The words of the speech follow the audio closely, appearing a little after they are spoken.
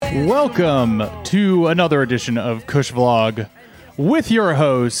Welcome to another edition of Kush Vlog with your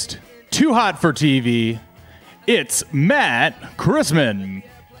host, Too Hot for TV. It's Matt Chrisman.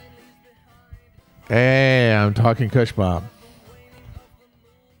 Hey, I'm talking Kush Bob.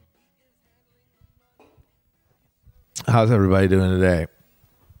 How's everybody doing today?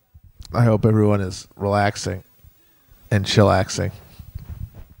 I hope everyone is relaxing and chillaxing.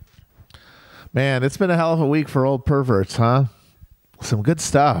 Man, it's been a hell of a week for old perverts, huh? Some good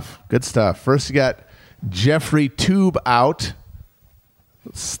stuff. Good stuff. First, you got Jeffrey Tube out,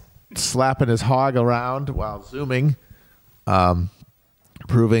 slapping his hog around while zooming,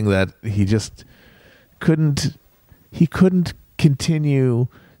 proving that he just couldn't continue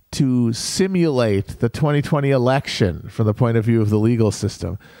to simulate the 2020 election from the point of view of the legal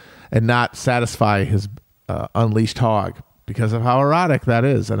system and not satisfy his unleashed hog because of how erotic that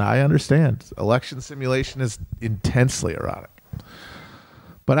is. And I understand. Election simulation is intensely erotic.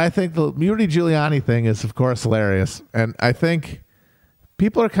 But I think the Rudy Giuliani thing is, of course, hilarious. And I think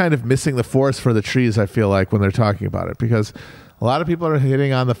people are kind of missing the forest for the trees, I feel like, when they're talking about it. Because a lot of people are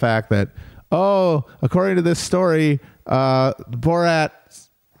hitting on the fact that, according to this story, Borat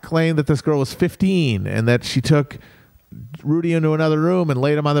claimed that this girl was 15 and that she took Rudy into another room and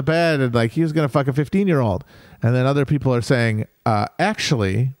laid him on the bed and like he was going to fuck a 15-year-old. And then other people are saying,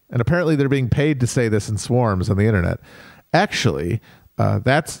 actually, and apparently they're being paid to say this in swarms on the internet, actually,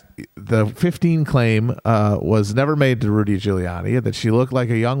 that's the 15 claim was never made to Rudy Giuliani, that she looked like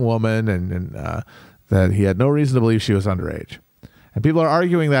a young woman and that he had no reason to believe she was underage. And people are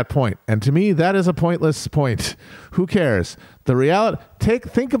arguing that point. And to me, that is a pointless point. Who cares? The reality,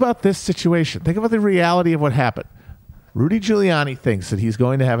 think about this situation. Think about the reality of what happened. Rudy Giuliani thinks that he's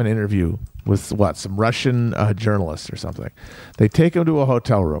going to have an interview with some Russian journalist or something. They take him to a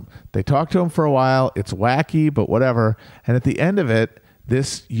hotel room. They talk to him for a while. It's wacky, but whatever. And at the end of it,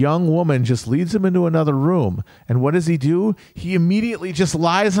 this young woman just leads him into another room. And what does he do? He immediately just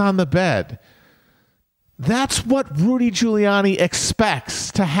lies on the bed. That's what Rudy Giuliani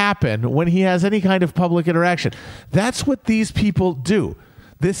expects to happen when he has any kind of public interaction. That's what these people do.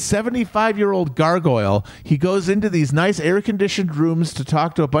 This 75-year-old gargoyle, he goes into these nice air-conditioned rooms to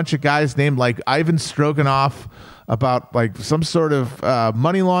talk to a bunch of guys named like Ivan Stroganoff about like some sort of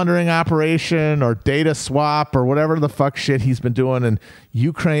money laundering operation or data swap or whatever the fuck shit he's been doing in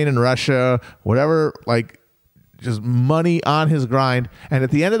Ukraine and Russia, whatever, like just money on his grind. And at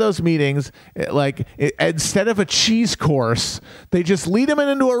the end of those meetings, instead of a cheese course, they just lead him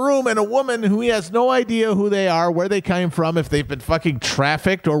into a room and a woman who he has no idea who they are, where they came from, if they've been fucking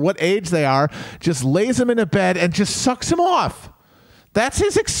trafficked or what age they are, just lays him in a bed and just sucks him off. That's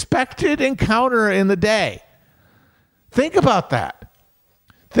his expected encounter in the day. Think about that.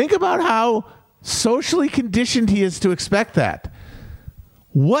 Think about how socially conditioned he is to expect that.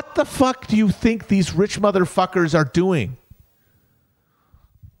 What the fuck do you think these rich motherfuckers are doing?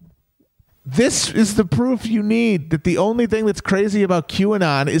 This is the proof you need that the only thing that's crazy about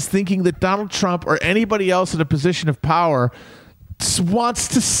QAnon is thinking that Donald Trump or anybody else in a position of power wants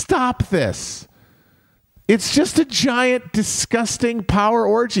to stop this. It's just a giant, disgusting power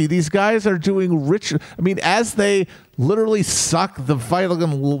orgy. These guys are doing as they literally suck the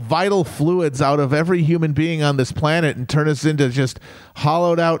vital fluids out of every human being on this planet and turn us into just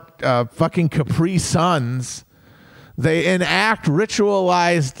hollowed out fucking Capri Suns. They enact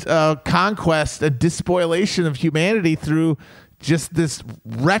ritualized conquest and despoilation of humanity through just this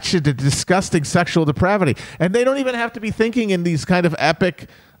wretched and disgusting sexual depravity. And they don't even have to be thinking in these kind of epic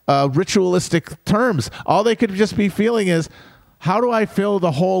ritualistic terms. All they could just be feeling is, how do I fill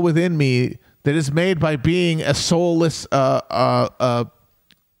the hole within me that is made by being a soulless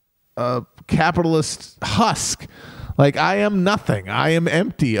capitalist husk? Like, I am nothing. I am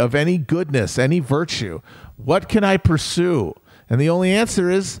empty of any goodness, any virtue. What can I pursue? And the only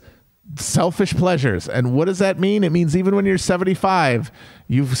answer is selfish pleasures. And what does that mean? It means even when you're 75,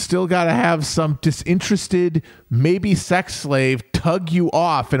 you've still got to have some disinterested, maybe sex slave tug you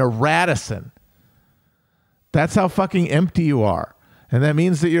off in a Radisson. That's how fucking empty you are. And that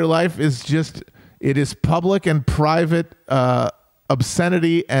means that your life is it is public and private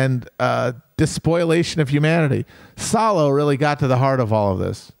obscenity and despoilation of humanity. Salo really got to the heart of all of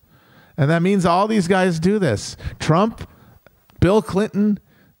this. And that means all these guys do this. Trump, Bill Clinton,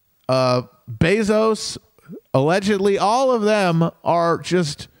 Bezos, allegedly, all of them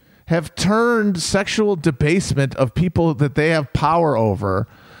have turned sexual debasement of people that they have power over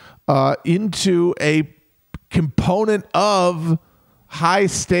into a component of high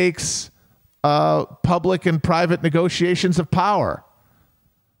stakes public and private negotiations of power.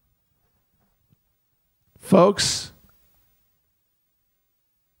 Folks,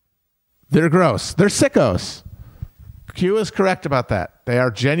 They're gross. They're sickos. Q is correct about that. They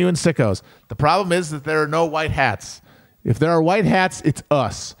are genuine sickos. The problem is that there are no white hats. If there are white hats, it's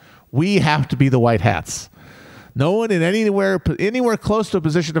us. We have to be the white hats. No one in anywhere close to a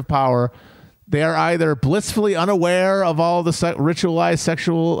position of power, they are either blissfully unaware of all the ritualized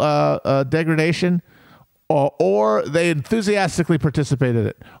sexual degradation, or they enthusiastically participate in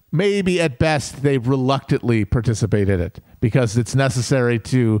it. Maybe at best they reluctantly participate in it because it's necessary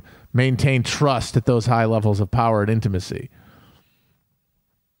to maintain trust at those high levels of power and intimacy.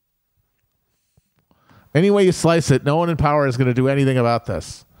 Any way you slice it, no one in power is going to do anything about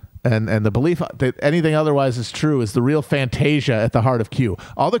this. And the belief that anything otherwise is true is the real fantasia at the heart of Q.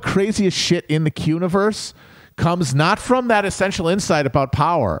 All the craziest shit in the Q-universe comes not from that essential insight about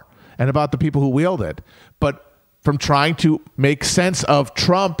power and about the people who wield it, but from trying to make sense of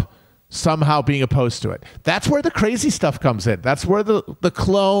Trump somehow being opposed to it. That's where the crazy stuff comes in. That's where the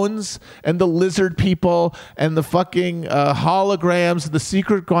clones and the lizard people and the fucking holograms, the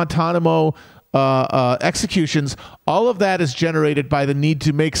secret Guantanamo executions, all of that is generated by the need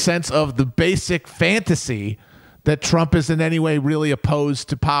to make sense of the basic fantasy that Trump is in any way really opposed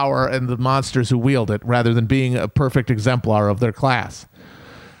to power and the monsters who wield it, rather than being a perfect exemplar of their class.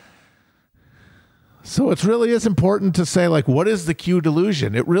 So it really is important to say, like, what is the Q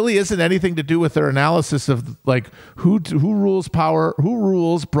delusion? It really isn't anything to do with their analysis of, like, who rules power, who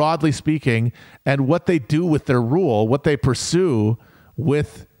rules, broadly speaking, and what they do with their rule, what they pursue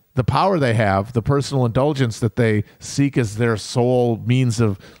with the power they have, the personal indulgence that they seek as their sole means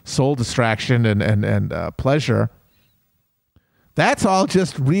of soul distraction and pleasure. That's all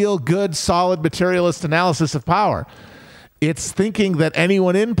just real good, solid materialist analysis of power. It's thinking that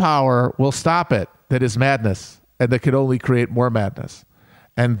anyone in power will stop it that is madness, and that could only create more madness.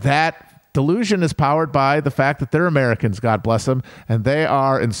 And that delusion is powered by the fact that they're Americans, God bless them, and they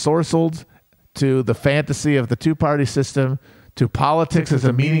are ensorcelled to the fantasy of the two-party system, to politics as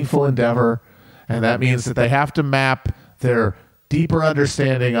a meaningful endeavor, and that means that they have to map their deeper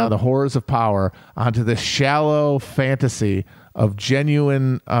understanding on the horrors of power onto this shallow fantasy of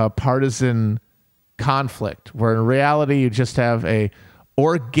genuine partisan conflict, where in reality you just have a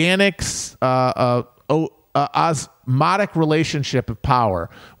organic osmotic relationship of power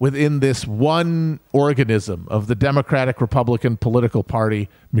within this one organism of the Democratic Republican political party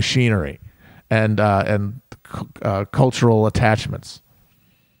machinery and cultural attachments.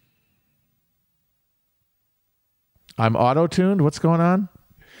 I'm auto-tuned. What's going on?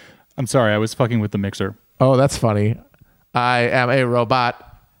 I'm sorry, I was fucking with the mixer. Oh, that's funny. I am a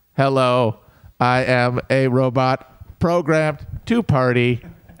robot. Hello. I am a robot programmed to party.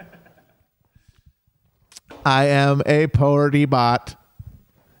 I am a party bot,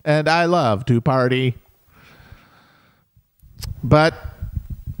 and I love to party. But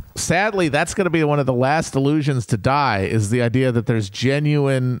sadly, that's going to be one of the last illusions to die, is the idea that there's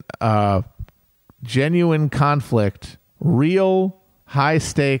genuine conflict, real high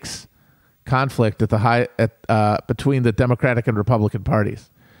stakes conflict between the Democratic and Republican parties.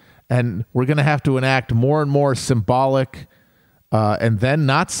 And we're going to have to enact more and more symbolic and then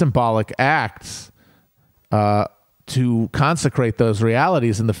not symbolic acts to consecrate those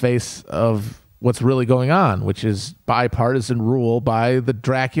realities in the face of what's really going on, which is bipartisan rule by the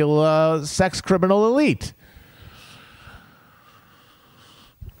Dracula sex criminal elite.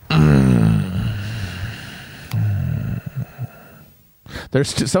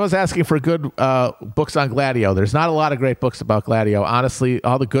 Someone's asking for good books on Gladio. There's not a lot of great books about Gladio. Honestly,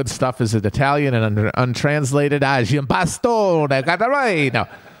 all the good stuff is in Italian and untranslated. No.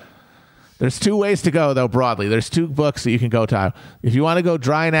 There's two ways to go, though, broadly. There's two books that you can go to. If you want to go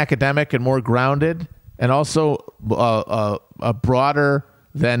dry and academic and more grounded, and also a broader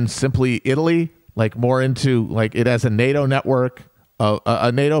than simply Italy, like more into, like, it has a NATO network,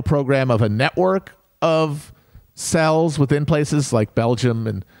 a NATO program of a network of cells within places like Belgium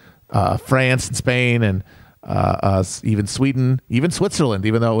and France and Spain and even Sweden, even Switzerland,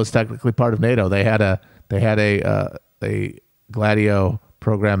 even though it was technically part of NATO. They had a Gladio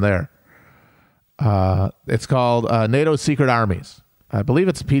program there. It's called NATO Secret Armies. I believe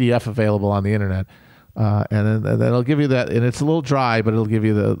it's a PDF available on the internet. And then it'll give you that, and it's a little dry, but it'll give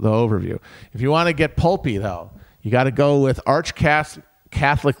you the overview. If you want to get pulpy, though, you got to go with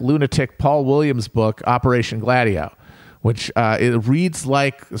Catholic lunatic Paul Williams' book, Operation Gladio, which it reads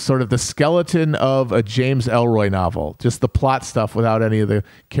like sort of the skeleton of a James Ellroy novel, just the plot stuff without any of the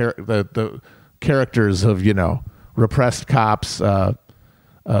characters of, repressed cops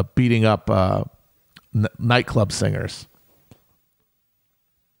beating up nightclub singers.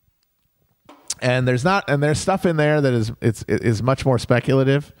 And there's stuff in there that is much more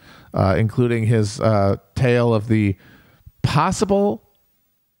speculative, including his tale of the possible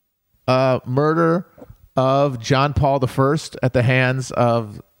murder of John Paul I at the hands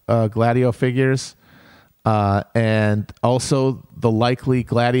of Gladio figures, and also the likely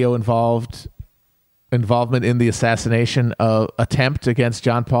Gladio involvement in the assassination attempt against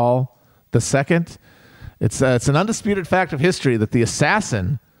John Paul II. It's an undisputed fact of history that the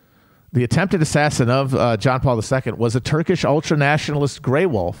attempted assassin of John Paul II was a Turkish ultra-nationalist Grey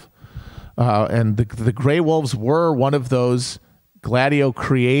Wolf. And the Grey Wolves were one of those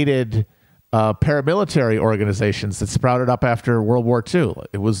Gladio-created paramilitary organizations that sprouted up after World War II.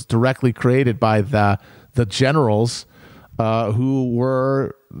 It was directly created by the generals who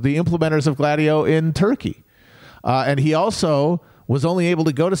were the implementers of Gladio in Turkey. And he also was only able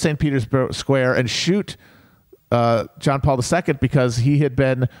to go to St. Peter's Square and shoot John Paul II because he had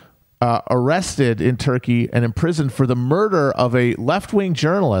been arrested in Turkey and imprisoned for the murder of a left-wing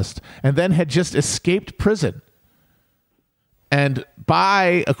journalist, and then had just escaped prison. And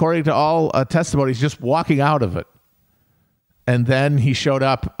according to all testimonies, just walking out of it. And then he showed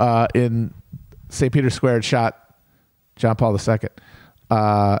up in St. Peter's Square and shot John Paul II.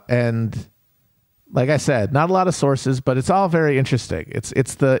 And like I said, not a lot of sources, but it's all very interesting. It's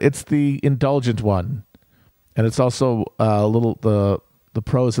the indulgent one, and it's also a little the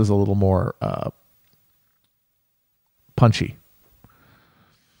prose is a little more punchy.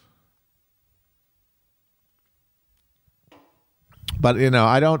 But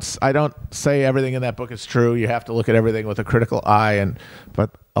I don't say everything in that book is true. You have to look at everything with a critical eye.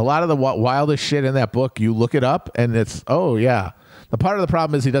 But a lot of the wildest shit in that book, you look it up, and it's yeah. The part of the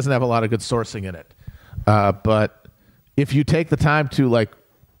problem is he doesn't have a lot of good sourcing in it. But if you take the time to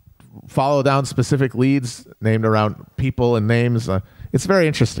follow down specific leads named around people and names, it's very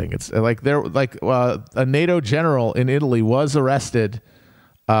interesting. It's a NATO general in Italy was arrested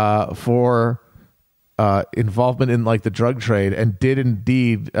for involvement in the drug trade, and did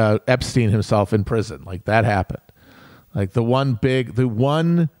indeed Epstein himself in prison. That happened. The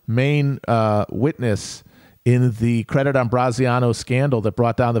one main witness in the Credit Ambrosiano scandal that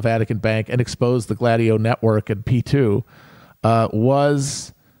brought down the Vatican Bank and exposed the Gladio network and P2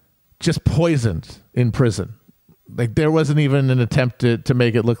 was just poisoned in prison. There wasn't even an attempt to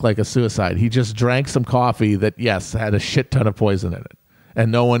make it look like a suicide. He just drank some coffee that, yes, had a shit ton of poison in it. And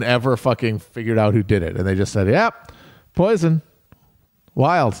no one ever fucking figured out who did it. And they just said, yep, poison.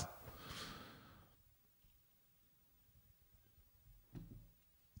 Wild.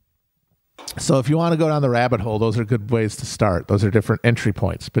 So if you want to go down the rabbit hole, those are good ways to start. Those are different entry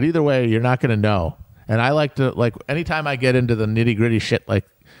points. But either way, you're not going to know. And I like to, anytime I get into the nitty-gritty shit like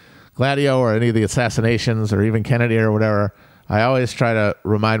Gladio or any of the assassinations or even Kennedy or whatever, I always try to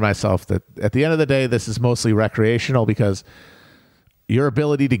remind myself that at the end of the day, this is mostly recreational, because your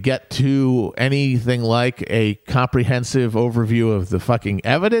ability to get to anything like a comprehensive overview of the fucking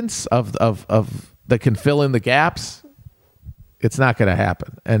evidence of that can fill in the gaps, it's not going to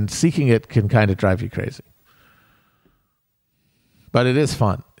happen. And seeking it can kind of drive you crazy. But it is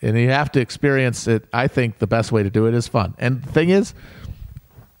fun. And you have to experience it. I think the best way to do it is fun. And the thing is,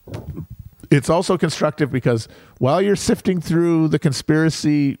 it's also constructive, because while you're sifting through the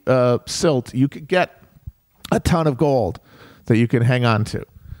conspiracy silt, you could get a ton of gold that you can hang on to.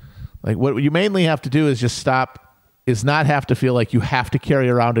 What you mainly have to do is not have to feel like you have to carry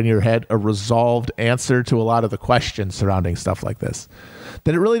around in your head a resolved answer to a lot of the questions surrounding stuff like this.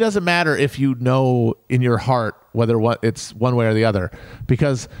 That it really doesn't matter if you know in your heart whether it's one way or the other.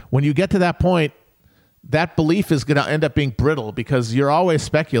 Because when you get to that point, that belief is going to end up being brittle, because you're always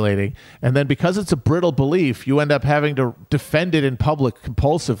speculating. And then because it's a brittle belief, you end up having to defend it in public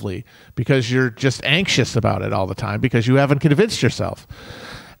compulsively, because you're just anxious about it all the time, because you haven't convinced yourself.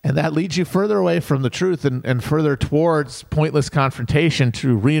 And that leads you further away from the truth and further towards pointless confrontation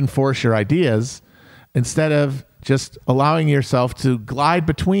to reinforce your ideas, instead of just allowing yourself to glide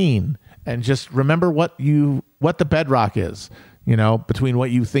between and just remember what the bedrock is. Between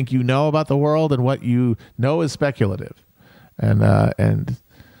what you think you know about the world and what you know is speculative. And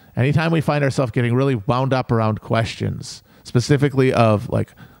anytime we find ourselves getting really wound up around questions, specifically of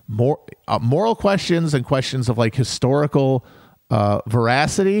moral questions and questions of historical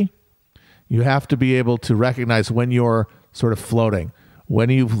veracity, you have to be able to recognize when you're sort of floating, when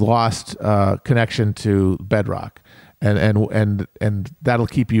you've lost connection to bedrock, and that'll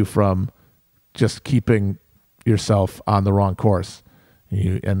keep you from just keeping yourself on the wrong course.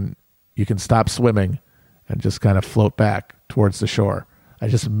 You can stop swimming and just kind of float back towards the shore. I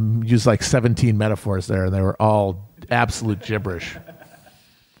just used 17 metaphors there, and they were all absolute gibberish.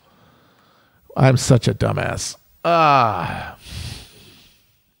 I'm such a dumbass.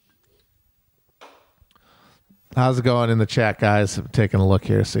 How's it going in the chat, guys? I'm taking a look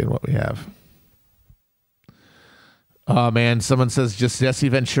here, seeing what we have. Oh, man, someone says just Jesse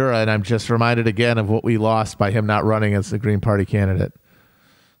Ventura, and I'm just reminded again of what we lost by him not running as the Green Party candidate.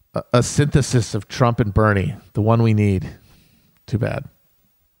 A synthesis of Trump and Bernie, the one we need. Too bad.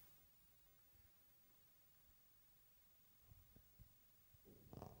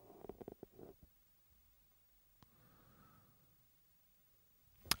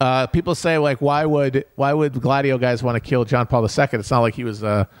 People say, like, why would Gladio guys want to kill John Paul II? It's not like he was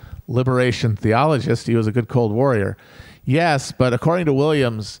a liberation theologist. He was a good Cold Warrior. Yes, but according to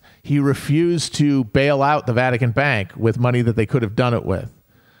Williams, he refused to bail out the Vatican Bank with money that they could have done it with.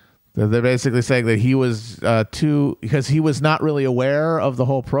 They're basically saying that he was because he was not really aware of the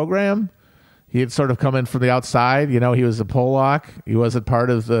whole program. He had sort of come in from the outside. You know, he was a Polak. He wasn't part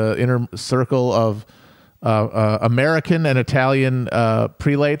of the inner circle of American and Italian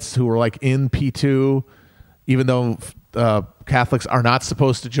prelates who were like in P2, even though Catholics are not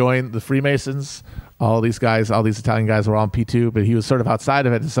supposed to join the Freemasons. All these Italian guys were all in P2, but he was sort of outside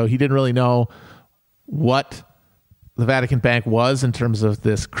of it. And so he didn't really know what the Vatican Bank was in terms of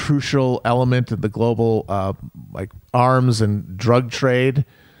this crucial element of the global like arms and drug trade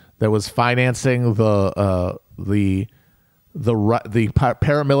that was financing the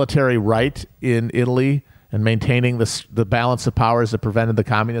paramilitary right in Italy and maintaining the balance of powers that prevented the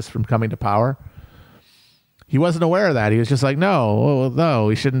communists from coming to power. He wasn't aware of that. He was just like, no,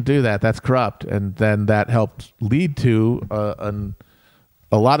 we shouldn't do that. That's corrupt. And then that helped lead to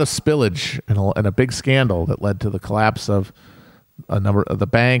a lot of spillage and a big scandal that led to the collapse of a number of the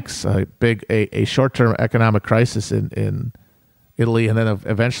banks, a short-term economic crisis in Italy, and then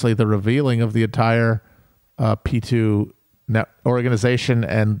eventually the revealing of the entire P2 organization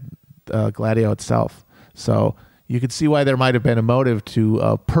and Gladio itself. So you could see why there might have been a motive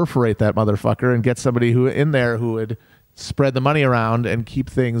to perforate that motherfucker and get somebody who would spread the money around and keep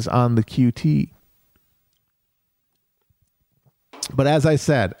things on the QT. But as I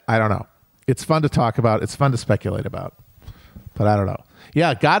said, I don't know. It's fun to talk about. It's fun to speculate about. But I don't know.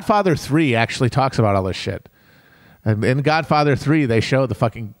 Yeah, Godfather 3 actually talks about all this shit. And in Godfather 3, they show the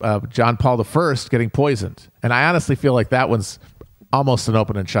fucking John Paul I getting poisoned. And I honestly feel like that one's almost an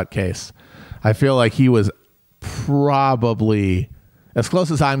open and shut case. I feel like he was probably, as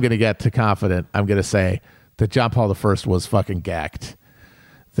close as I'm going to get to confident, I'm going to say that John Paul I was fucking gacked.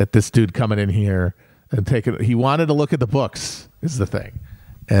 That this dude coming in here and he wanted to look at the books is the thing.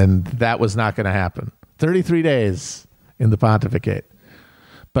 And that was not going to happen. 33 days in the pontificate.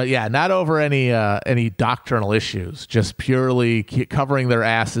 But yeah, not over any doctrinal issues, just purely covering their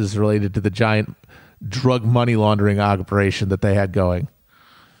asses related to the giant drug money laundering operation that they had going.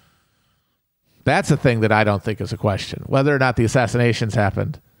 That's a thing that I don't think is a question. Whether or not the assassinations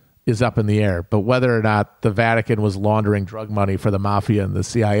happened is up in the air. But whether or not the Vatican was laundering drug money for the mafia and the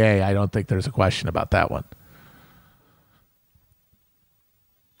CIA, I don't think there's a question about that one.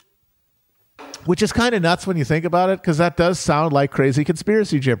 Which is kind of nuts when you think about it, because that does sound like crazy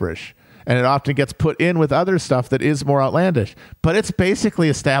conspiracy gibberish. And it often gets put in with other stuff that is more outlandish. But it's basically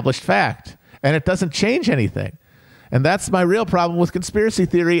established fact. And it doesn't change anything. And that's my real problem with conspiracy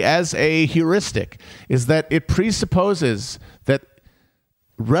theory as a heuristic, is that it presupposes that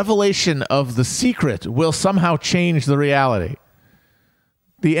revelation of the secret will somehow change the reality.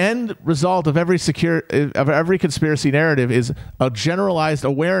 The end result of every conspiracy narrative is a generalized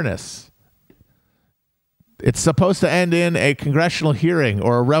awareness. It's supposed to end in a congressional hearing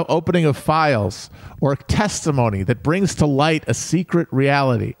or a opening of files or a testimony that brings to light a secret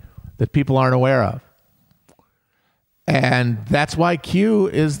reality that people aren't aware of. And that's why Q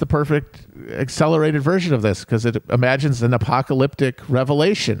is the perfect accelerated version of this, because it imagines an apocalyptic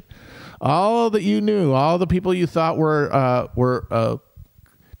revelation. All that you knew, all the people you thought were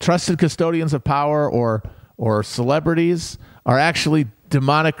trusted custodians of power or celebrities are actually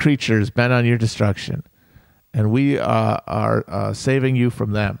demonic creatures bent on your destruction. And we are saving you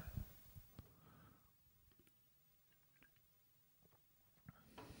from them.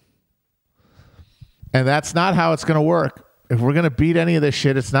 And that's not how it's going to work. If we're going to beat any of this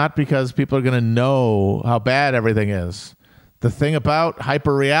shit, it's not because people are going to know how bad everything is. The thing about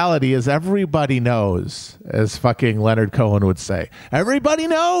hyperreality is everybody knows, as fucking Leonard Cohen would say. Everybody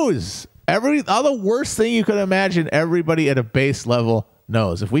knows. All the worst thing you could imagine, everybody at a base level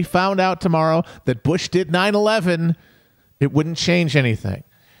knows. If we found out tomorrow that Bush did 9/11, it wouldn't change anything.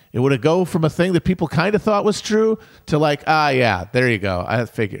 It would have go from a thing that people kind of thought was true to like, yeah, there you go. That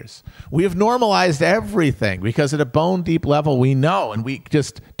figures. We have normalized everything because at a bone deep level, we know, and we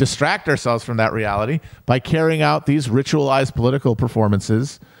just distract ourselves from that reality by carrying out these ritualized political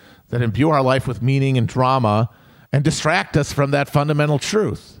performances that imbue our life with meaning and drama and distract us from that fundamental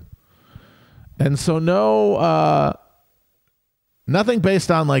truth. And so nothing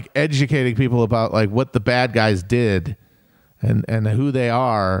based on like educating people about like what the bad guys did and who they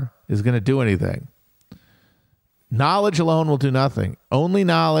are is going to do anything. Knowledge alone will do nothing. Only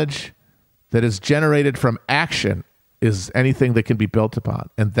knowledge that is generated from action is anything that can be built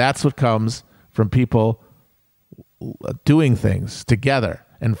upon. And that's what comes from people doing things together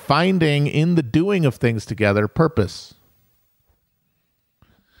and finding in the doing of things together purpose.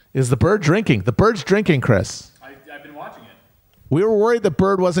 Is the bird drinking? The bird's drinking, Chris. I've been watching it. We were worried the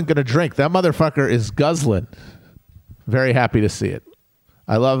bird wasn't going to drink. That motherfucker is guzzling. Very happy to see it.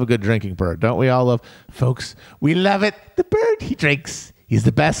 I love a good drinking bird. Don't we all love? Folks, we love it. The bird, he drinks. He's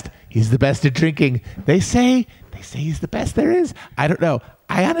the best. He's the best at drinking. They say he's the best there is. I don't know.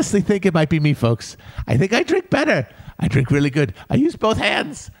 I honestly think it might be me, folks. I think I drink better. I drink really good. I use both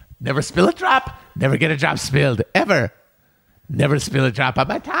hands. Never spill a drop. Never get a drop spilled. Ever. Never spill a drop on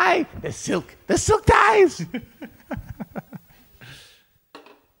my tie. The silk ties.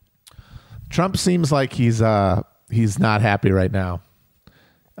 Trump seems like he's not happy right now.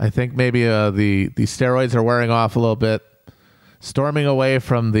 I think maybe the steroids are wearing off a little bit. Storming away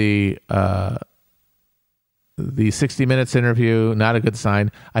from the 60 Minutes interview, not a good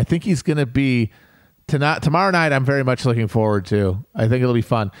sign. I think he's going to be tomorrow night. I'm very much looking forward to. I think it'll be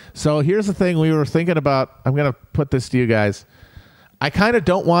fun. So here's the thing we were thinking about. I'm going to put this to you guys. I kind of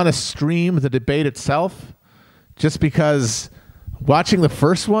don't want to stream the debate itself, just because watching the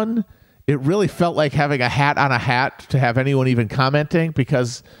first one, it really felt like having a hat on a hat to have anyone even commenting,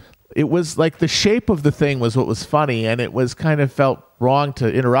 because it was like the shape of the thing was what was funny, and it was kind of felt wrong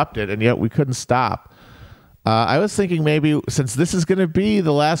to interrupt it, and yet we couldn't stop. I was thinking maybe since this is going to be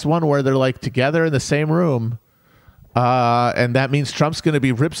the last one where they're like together in the same room, and that means Trump's going to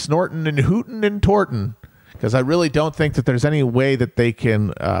be rip snorting and hooting and torting, because I really don't think that there's any way that they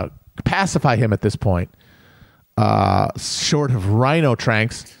can pacify him at this point, short of rhino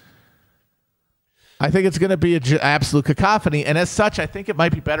tranks. I think it's going to be an absolute cacophony, and as such, I think it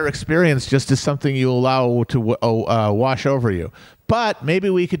might be better experience just as something you allow to wash over you. But maybe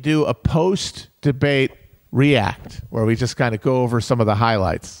we could do a post-debate react, where we just kind of go over some of the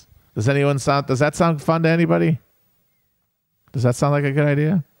highlights. Does that sound fun to anybody? Does that sound like a good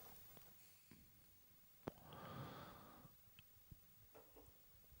idea?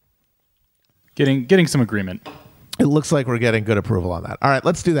 Getting some agreement. It looks like we're getting good approval on that. All right,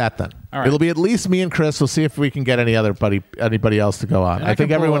 let's do that then. All right. It'll be at least me and Chris. We'll see if we can get anybody else to go on. I think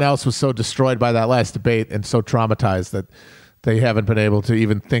everyone else was so destroyed by that last debate and so traumatized that they haven't been able to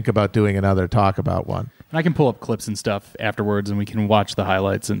even think about doing another talk about one. And I can pull up clips and stuff afterwards, and we can watch the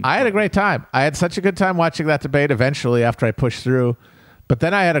highlights. And I had a great time. I had such a good time watching that debate eventually after I pushed through. But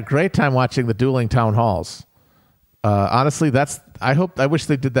then I had a great time watching the dueling town halls. Honestly, I wish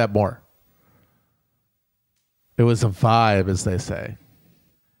they did that more. It was a vibe, as they say.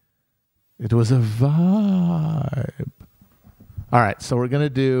 It was a vibe. All right, so we're gonna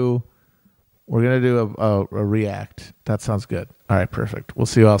do a react. That sounds good. All right, perfect. We'll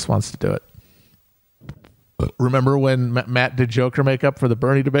see who else wants to do it. Remember when Matt did Joker makeup for the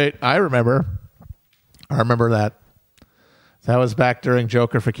Bernie debate? I remember that. That was back during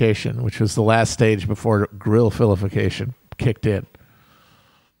Jokerification, which was the last stage before grill filification kicked in.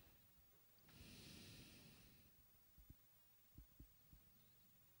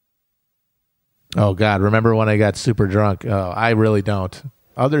 Oh, God. Remember when I got super drunk? Oh, I really don't.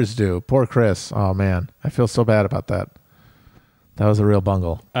 Others do. Poor Chris. Oh, man. I feel so bad about that. That was a real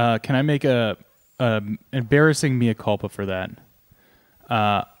bungle. Can I make a embarrassing mea culpa for that?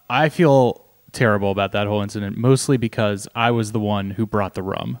 I feel terrible about that whole incident, mostly because I was the one who brought the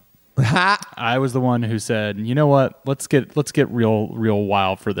rum. I was the one who said, you know what? Let's get real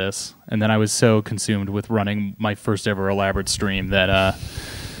wild for this. And then I was so consumed with running my first ever elaborate stream that I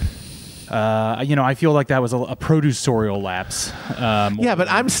feel like that was a producerial lapse. Yeah, but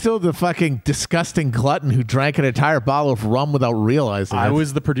I'm still the fucking disgusting glutton who drank an entire bottle of rum without realizing it. I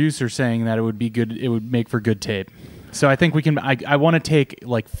was the producer saying that it would be good. It would make for good tape. So I think we can. I want to take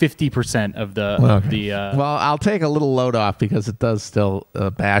like 50% of the. Well, I'll take a little load off because it does still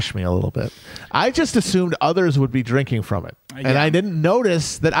bash me a little bit. I just assumed others would be drinking from it, and I didn't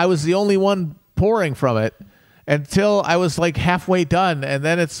notice that I was the only one pouring from it until I was like halfway done, and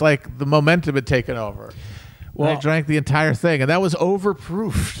then it's like the momentum had taken over. I drank the entire thing, and that was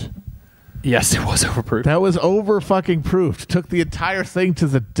overproofed. Yes, it was overproofed. That was over-fucking proofed. Took the entire thing to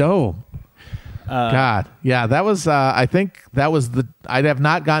the dome. God. Yeah, that was, I think that was I have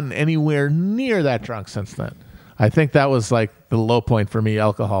not gotten anywhere near that drunk since then. I think that was like the low point for me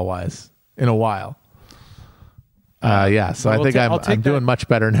alcohol-wise in a while. So I think I'm doing much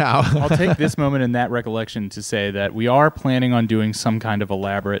better now. I'll take this moment in that recollection to say that we are planning on doing some kind of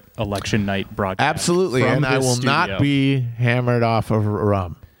elaborate election night broadcast. Absolutely, and I will not be hammered off of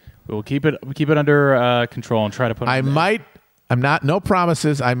rum. We'll keep it under control and try to put. No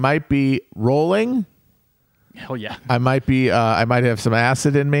promises. I might be rolling. Hell yeah. I might have some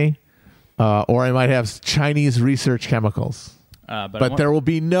acid in me, or I might have Chinese research chemicals. But there will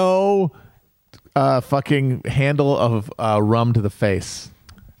be no fucking handle of rum to the face.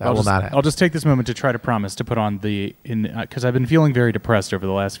 That will not happen. I'll just take this moment to try to promise to put on because I've been feeling very depressed over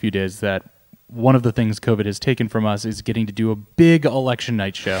the last few days that one of the things COVID has taken from us is getting to do a big election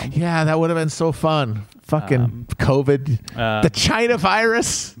night show. Yeah, that would have been so fun. Fucking COVID, the China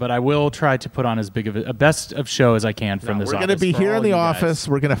virus. But I will try to put on as big of a best of show as I can from this office. We're going to be here in the office.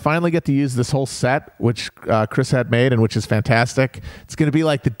 We're going to finally get to use this whole set, which Chris had made and which is fantastic. It's going to be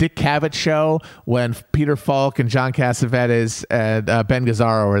like the Dick Cavett show when Peter Falk and John Cassavetes and Ben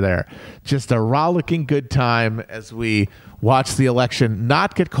Gazzara were there. Just a rollicking good time as we watch the election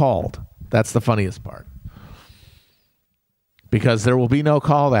not get called. That's the funniest part. Because there will be no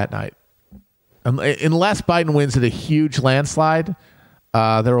call that night. Unless Biden wins in a huge landslide,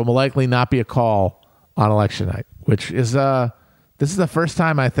 there will likely not be a call on election night, which is this is the first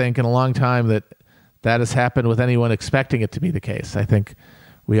time, I think, in a long time that has happened with anyone expecting it to be the case. I think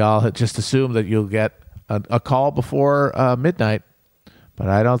we all had just assumed that you'll get a call before midnight, but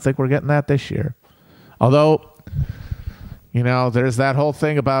I don't think we're getting that this year. Although, there's that whole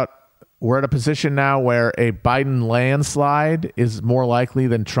thing about we're at a position now where a Biden landslide is more likely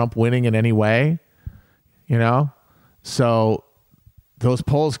than Trump winning in any way, So those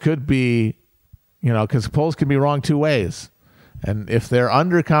polls could be, because polls can be wrong two ways. And if they're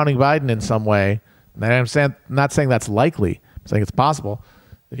undercounting Biden in some way, and I'm not saying that's likely, I'm saying it's possible,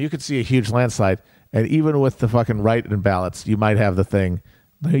 that you could see a huge landslide. And even with the fucking write-in ballots, you might have the thing.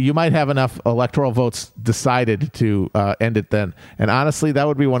 You might have enough electoral votes decided to end it then. And honestly, that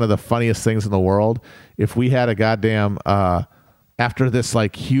would be one of the funniest things in the world if we had a goddamn, after this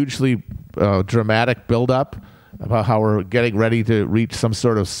like hugely dramatic buildup about how we're getting ready to reach some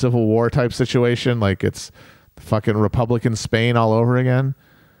sort of civil war type situation, like it's fucking Republican Spain all over again.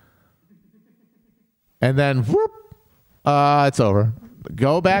 And then, whoop, it's over.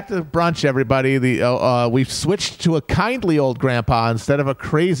 Go back to brunch, everybody. We've switched to a kindly old grandpa instead of a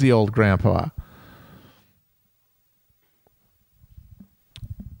crazy old grandpa.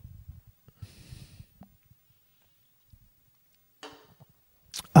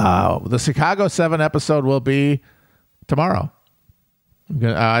 The Chicago 7 episode will be tomorrow.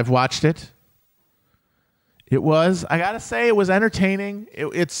 I've watched it. I gotta say, it was entertaining.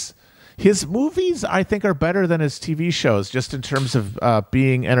 His movies, I think, are better than his TV shows, just in terms of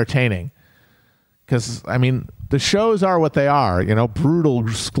being entertaining. Because, the shows are what they are, brutal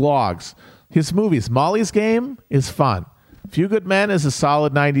sklogs. His movies, Molly's Game is fun. Few Good Men is a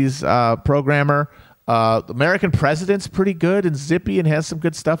solid 90s programmer. American President's pretty good and zippy and has some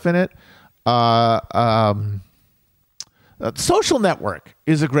good stuff in it. Social Network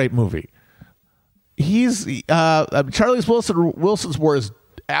is a great movie. Charlie Wilson's War is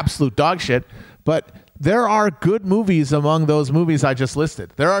absolute dog shit, but there are good movies among those movies I just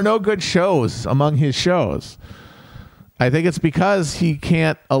listed. There are no good shows among his shows. I think it's because every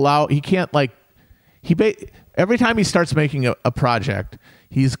time he starts making a project,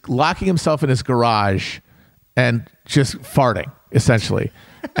 he's locking himself in his garage and just farting, essentially.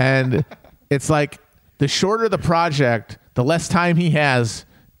 And it's like the shorter the project, the less time he has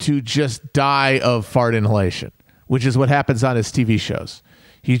to just die of fart inhalation, which is what happens on his TV shows.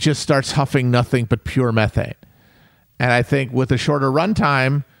 He just starts huffing nothing but pure methane. And I think with a shorter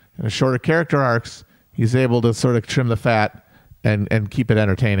runtime and shorter character arcs, he's able to sort of trim the fat and keep it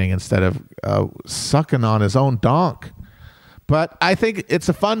entertaining instead of sucking on his own donk. But I think it's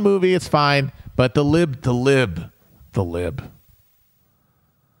a fun movie. It's fine. But the lib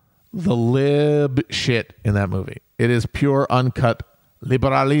shit in that movie. It is pure uncut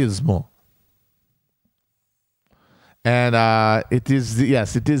liberalismo. And it is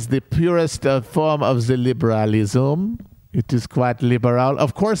the purest form of the liberalism. It is quite liberal.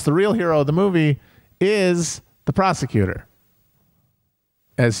 Of course, the real hero of the movie is the prosecutor.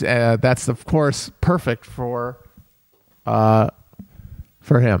 As that's of course perfect for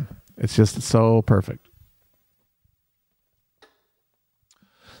him. It's just so perfect.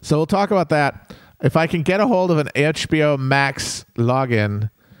 So we'll talk about that. If I can get a hold of an HBO Max login,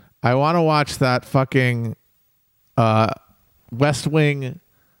 I want to watch that fucking West Wing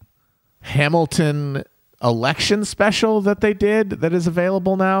Hamilton election special that they did that is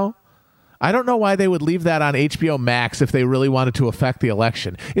available now. I don't know why they would leave that on HBO Max if they really wanted to affect the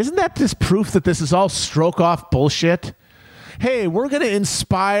election. Isn't that just proof that this is all stroke-off bullshit? Hey, we're going to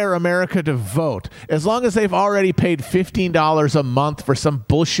inspire America to vote. As long as they've already paid $15 a month for some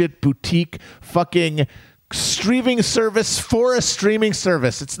bullshit boutique fucking streaming service for a streaming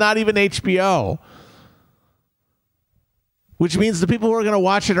service. It's not even HBO. Which means the people who are going to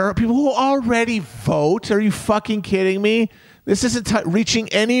watch it are people who already vote. Are you fucking kidding me? This isn't reaching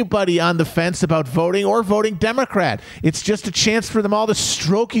anybody on the fence about voting or voting Democrat. It's just a chance for them all to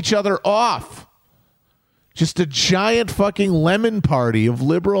stroke each other off. Just a giant fucking lemon party of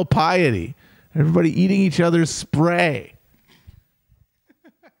liberal piety. Everybody eating each other's spray.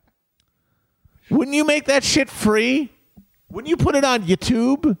 Wouldn't you make that shit free? Wouldn't you put it on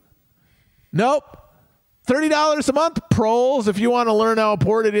YouTube? Nope. $30 a month, proles, if you want to learn how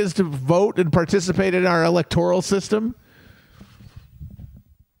important it is to vote and participate in our electoral system.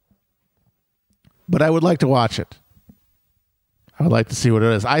 But I would like to watch it. I would like to see what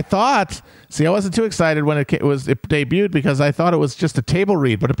it is. I wasn't too excited when it debuted because I thought it was just a table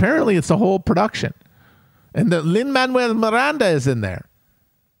read, but apparently it's a whole production. And the Lin-Manuel Miranda is in there.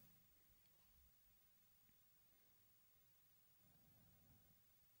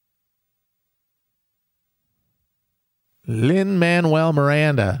 Lin-Manuel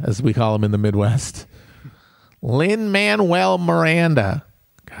Miranda, as we call him in the Midwest. Lin-Manuel Miranda.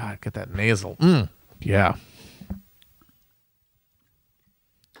 God, get that nasal. Yeah.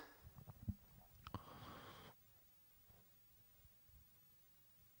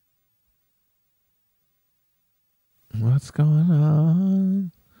 What's going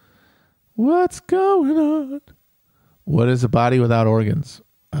on? What's going on? What is a body without organs?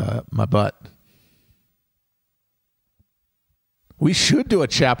 My butt. We should do a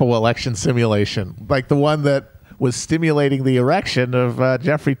Chapo election simulation, like the one that was stimulating the erection of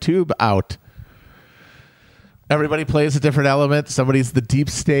Jeffrey Tube out. Everybody plays a different element. Somebody's the deep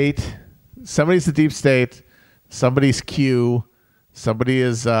state. Somebody's Q. Somebody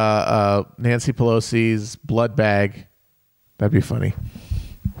is Nancy Pelosi's blood bag. That'd be funny.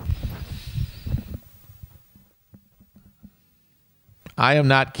 I am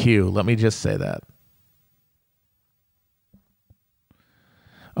not Q. Let me just say that.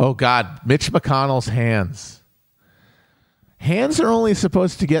 Oh, God. Mitch McConnell's hands. Hands are only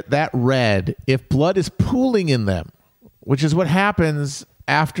supposed to get that red if blood is pooling in them, which is what happens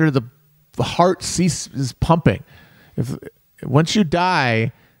after the heart ceases pumping. Once you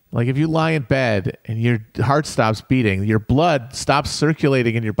die, like if you lie in bed and your heart stops beating, your blood stops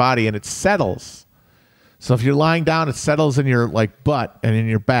circulating in your body and it settles. So if you're lying down, it settles in your butt and in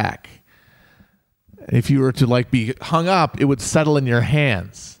your back. If you were to be hung up, it would settle in your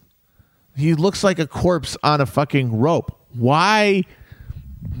hands. He looks like a corpse on a fucking rope. Why?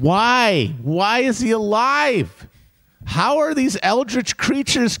 Why is he alive? How are these eldritch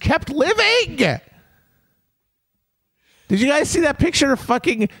creatures kept living? Did you guys see that picture of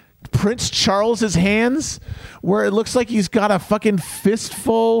fucking Prince Charles's hands, where it looks like he's got a fucking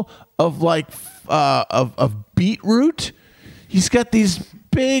fistful of of beetroot? He's got these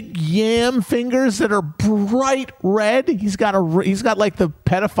big yam fingers that are bright red. He's got like the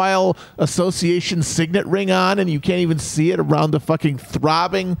pedophile association signet ring on, and you can't even see it around the fucking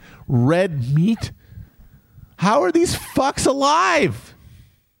throbbing red meat. How are these fucks alive?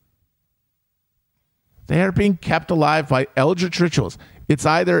 They are being kept alive by eldritch rituals. It's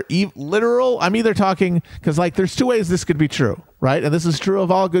either literal. I'm either talking, because there's two ways this could be true, right? And this is true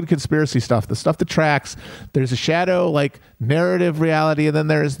of all good conspiracy stuff. The stuff that tracks. There's a shadow, narrative reality, and then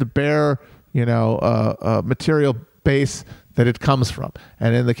there's the bare, material base that it comes from.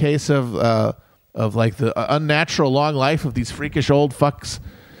 And in the case of the unnatural long life of these freakish old fucks,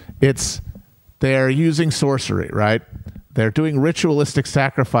 they're using sorcery, right? They're doing ritualistic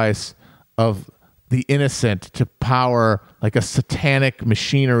sacrifice of the innocent to power a satanic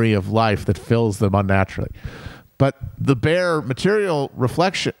machinery of life that fills them unnaturally. But the bare material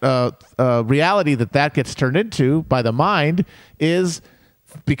reflection, reality that gets turned into by the mind is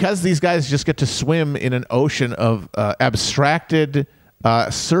because these guys just get to swim in an ocean of abstracted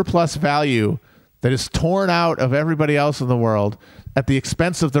surplus value that is torn out of everybody else in the world at the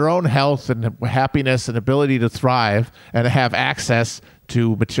expense of their own health and happiness and ability to thrive and have access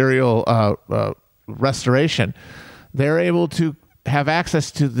to material restoration. They're able to have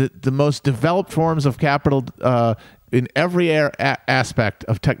access to the most developed forms of capital in every aspect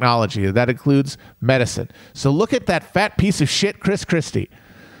of technology. That includes medicine. So look at that fat piece of shit, Chris Christie.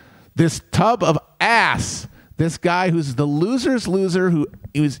 This tub of ass. This guy who's the loser's loser, who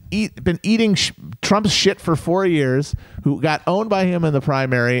been eating Trump's shit for 4 years, who got owned by him in the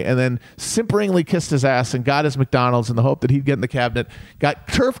primary and then simperingly kissed his ass and got his McDonald's in the hope that he'd get in the cabinet, got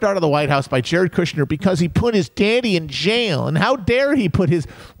turfed out of the White House by Jared Kushner because he put his daddy in jail. And how dare he put his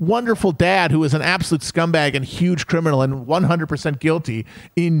wonderful dad, who was an absolute scumbag and huge criminal and 100% guilty,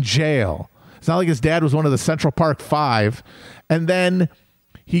 in jail. It's not like his dad was one of the Central Park Five. And then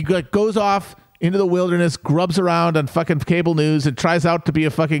he goes off into the wilderness, grubs around on fucking cable news, and tries out to be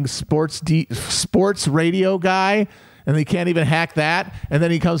a fucking sports radio guy, and he can't even hack that. And then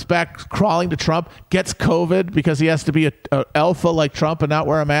he comes back crawling to Trump, gets COVID because he has to be a alpha like Trump and not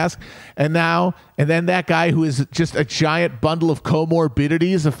wear a mask. And then that guy who is just a giant bundle of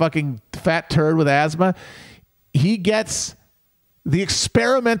comorbidities, a fucking fat turd with asthma, he gets the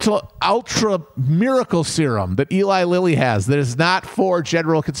experimental ultra miracle serum that Eli Lilly has that is not for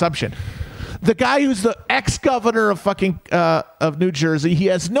general consumption. The guy who's the ex-governor of fucking of New Jersey, he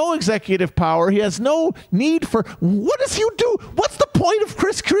has no executive power. He has no need for. What does he do? What's the point of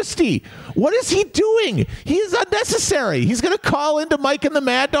Chris Christie? What is he doing? He is unnecessary. He's going to call into Mike and the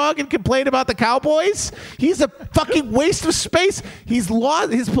Mad Dog and complain about the Cowboys. He's a fucking waste of space. He's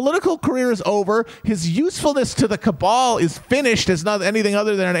lost. His political career is over. His usefulness to the cabal is finished as not anything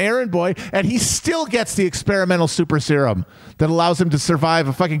other than an errand boy, and he still gets the experimental super serum that allows him to survive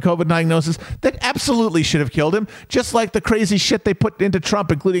a fucking COVID diagnosis that absolutely should have killed him, just like the crazy shit they put into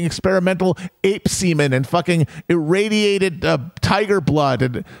Trump, including experimental ape semen and fucking irradiated tiger blood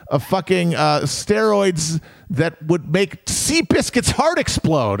and fucking steroids that would make Seabiscuit's heart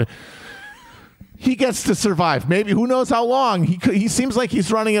explode. He gets to survive. Maybe, who knows how long. He seems like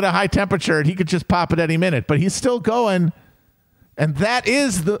he's running at a high temperature and he could just pop at any minute, but he's still going. And that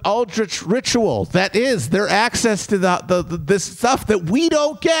is the Aldrich ritual. That is their access to this stuff that we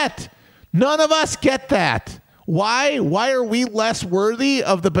don't get. None of us get that. Why? Why are we less worthy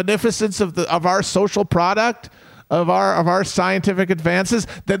of the beneficence of our social product, of our scientific advances,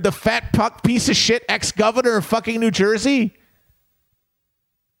 than the fat puck piece of shit ex-governor of fucking New Jersey?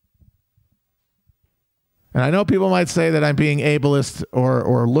 And I know people might say that I'm being ableist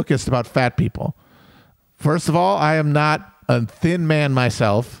or lookist about fat people. First of all, I am not a thin man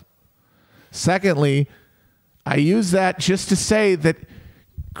myself. Secondly, I use that just to say that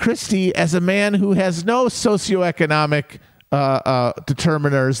Christie, as a man who has no socioeconomic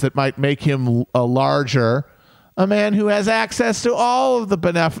determiners that might make him larger, a man who has access to all of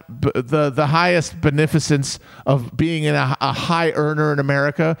the highest beneficence of being a high earner in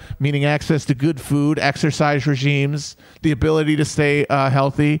America, meaning access to good food, exercise regimes, the ability to stay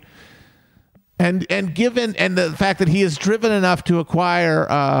healthy, and the fact that he is driven enough to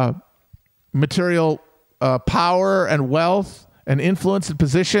acquire material power and wealth and influence and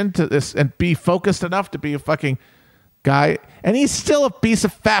position to this, and be focused enough to be a fucking guy, and he's still a piece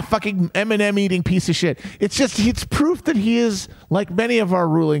of fat fucking M&M eating piece of shit. It's proof that he is, like many of our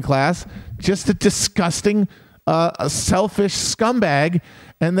ruling class, just a disgusting, a selfish scumbag,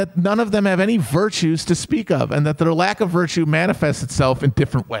 and that none of them have any virtues to speak of, and that their lack of virtue manifests itself in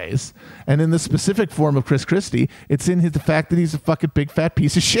different ways. And in the specific form of Chris Christie, it's in the fact that he's a fucking big fat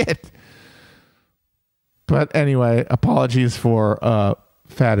piece of shit. But anyway, apologies for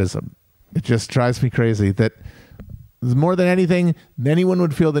fatism. It just drives me crazy that more than anything, anyone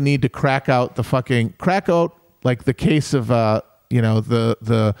would feel the need to crack out like the case of the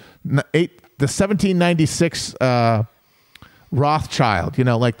 1796 Rothschild,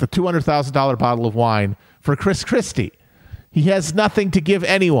 like the $200,000 bottle of wine for Chris Christie. He has nothing to give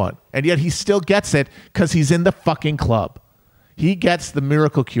anyone, and yet he still gets it because he's in the fucking club. He gets the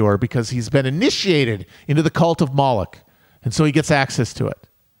miracle cure because he's been initiated into the cult of Moloch, and so he gets access to it.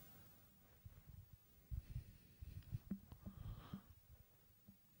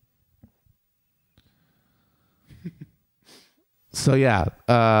 So yeah,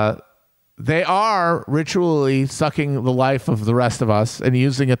 they are ritually sucking the life of the rest of us and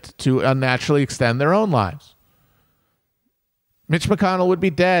using it to unnaturally extend their own lives. Mitch McConnell would be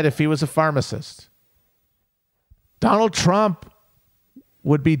dead if he was a pharmacist. Donald Trump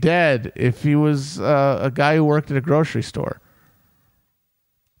would be dead if he was a guy who worked at a grocery store.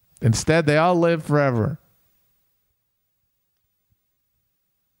 Instead, they all live forever.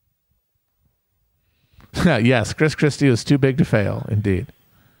 Yes, Chris Christie was too big to fail, indeed.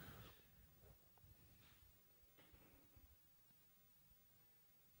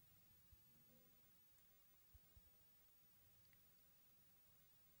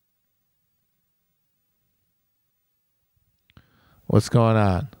 What's going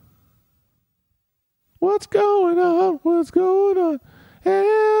on? What's going on? What's going on?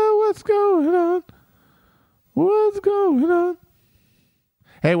 Hey, what's going on? What's going on?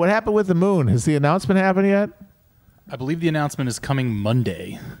 Hey, what happened with the moon? Has the announcement happened yet? I believe the announcement is coming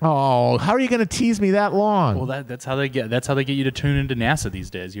Monday. Oh, how are you going to tease me that long? Well, that's how they get you to tune into NASA these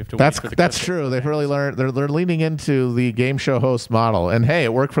days. You have to. That's true. They've really learned. They're leaning into the game show host model, and hey,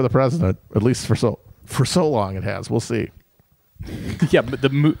 it worked for the president. At least for so long, it has. We'll see. Yeah, but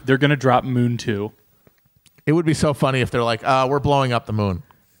they're going to drop Moon 2. It would be so funny if they're like, we're blowing up the moon.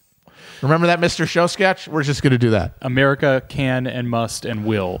 Remember that Mr. Show sketch? We're just going to do that. America can and must and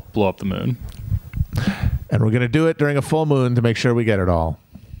will blow up the moon. And we're going to do it during a full moon to make sure we get it all.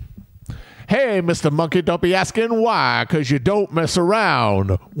 Hey, Mr. Monkey, don't be asking why, because you don't mess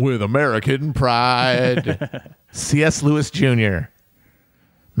around with American pride. C.S. Lewis Jr.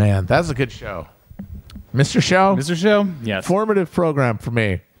 Man, that's a good show. Mr. Show? Mr. Show? Yes. Formative program for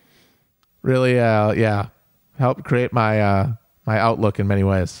me. Really, helped create my my outlook in many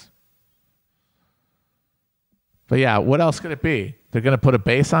ways. But yeah, what else could it be? They're going to put a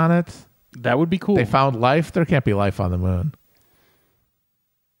base on it? That would be cool. They found life? There can't be life on the moon.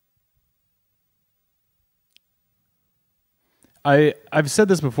 I've said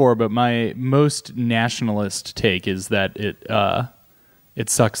this before, but my most nationalist take is that it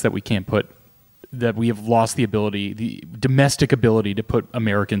sucks that we have lost the domestic ability to put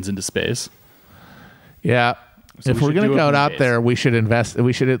Americans into space. Yeah. So if we're going to go out there, we should invest.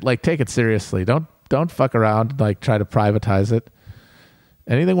 We should take it seriously. Don't fuck around, try to privatize it.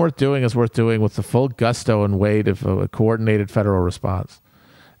 Anything worth doing is worth doing with the full gusto and weight of a coordinated federal response.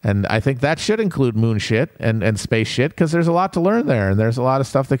 And I think that should include moon shit and space shit, because there's a lot to learn there, and there's a lot of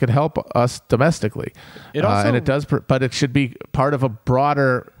stuff that could help us domestically. And it does, but it should be part of a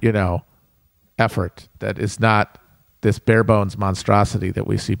broader, effort that is not this bare bones monstrosity that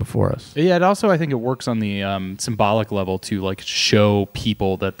we see before us. Yeah, it also, I think it works on the symbolic level to show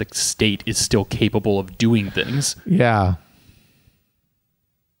people that the state is still capable of doing things. Yeah.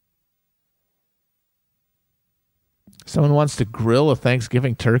 Someone wants to grill a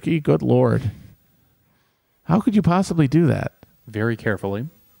Thanksgiving turkey? Good Lord. How could you possibly do that? Very carefully.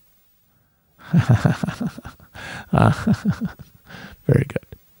 Very good.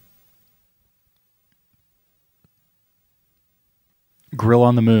 Grill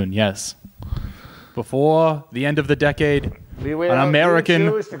on the moon, yes. Before the end of the decade, we will an American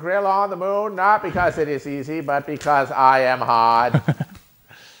choose to grill on the moon, not because it is easy, but because I am hard.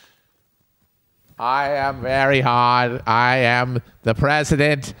 I am very hard. I am the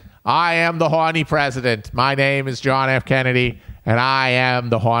president. I am the horny president. My name is John F. Kennedy, and I am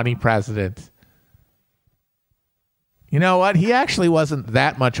the horny president. You know what? He actually wasn't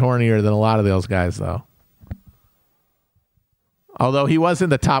that much hornier than a lot of those guys, though. Although he was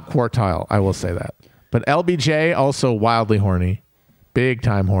in the top quartile, I will say that. But LBJ, also wildly horny. Big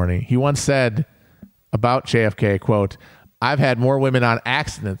time horny. He once said about JFK, quote, "I've had more women on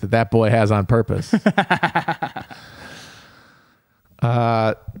accident than that boy has on purpose."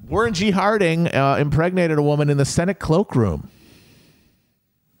 Warren G. Harding impregnated a woman in the Senate cloakroom.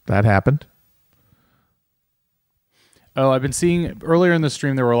 That happened. Oh, I've been seeing earlier in the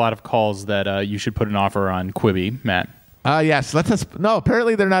stream there were a lot of calls that you should put an offer on Quibi, Matt. Yes. No,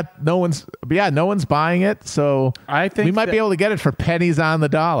 apparently they're not. No one's buying it. So I think we might be able to get it for pennies on the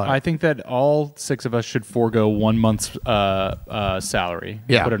dollar. I think that all 6 of us should forego 1 month's salary.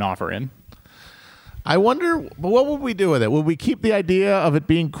 Yeah. Put an offer in. I wonder, what would we do with it? Would we keep the idea of it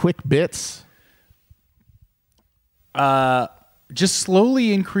being quick bits? Just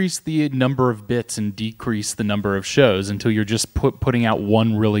slowly increase the number of bits and decrease the number of shows until you're just putting out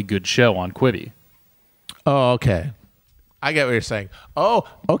one really good show on Quibi. Oh, okay. I get what you're saying. Oh,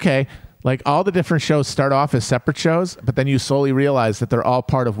 okay. Like all the different shows start off as separate shows, but then you slowly realize that they're all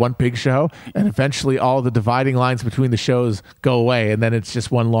part of one big show, and eventually all the dividing lines between the shows go away, and then it's just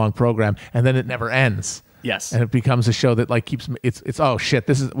one long program, and then it never ends. Yes. And it becomes a show that keeps it's oh shit,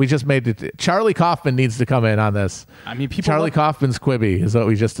 we just made it. Charlie Kaufman needs to come in on this. I mean, Charlie Kaufman's Quibi is what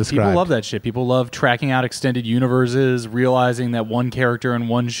we just described. People love that shit. People love tracking out extended universes, realizing that one character in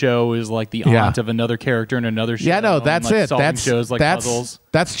one show is like the aunt of another character in another show. Yeah, no, that's it. Solving shows like puzzles.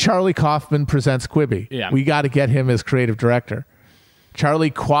 That's Charlie Kaufman presents Quibi. Yeah. We got to get him as creative director.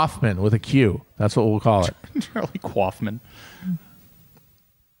 Charlie Kaufman with a Q. That's what we'll call it. Charlie Kaufman.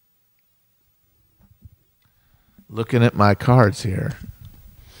 Looking at my cards here,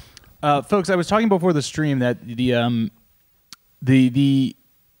 folks. I was talking before the stream that the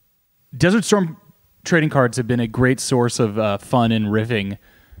Desert Storm trading cards have been a great source of fun and riffing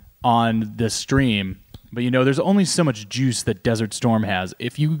on the stream. But there's only so much juice that Desert Storm has.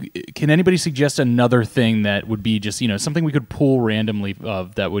 Can anybody suggest another thing that would be just something we could pull randomly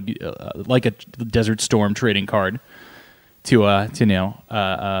of that would like a Desert Storm trading card to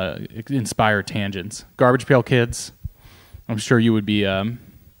inspire tangents? Garbage Pail Kids. I'm sure you would be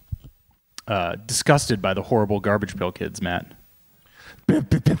disgusted by the horrible Garbage Pail Kids, Matt.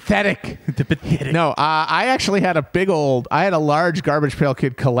 Pathetic. No, I actually had a large Garbage Pail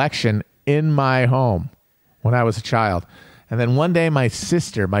Kid collection in my home when I was a child. And then one day my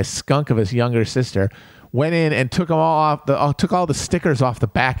skunk of his younger sister, went in and took them all off took all the stickers off the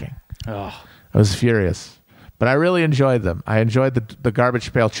backing. Oh. I was furious. But I really enjoyed them. I enjoyed the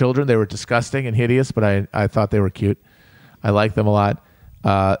Garbage Pail Children. They were disgusting and hideous, but I thought they were cute. I liked them a lot.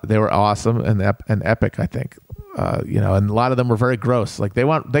 They were awesome and epic, I think. And a lot of them were very gross. Like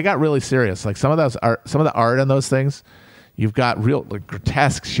they got really serious. Like some of the art on those things, you've got real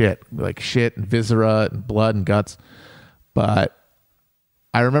grotesque shit, like shit and viscera and blood and guts. But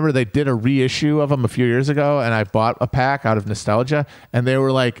I remember they did a reissue of them a few years ago, and I bought a pack out of nostalgia, and they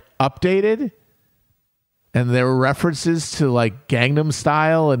were like updated, and there were references to like Gangnam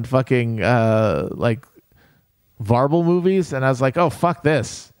Style and fucking like Varble movies, and I was like, oh, fuck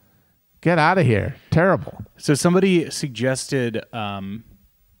this. Get out of here. Terrible. So somebody suggested QAnon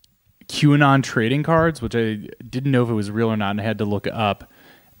trading cards, which I didn't know if it was real or not, and I had to look it up.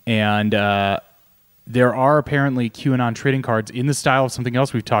 And there are apparently QAnon trading cards in the style of something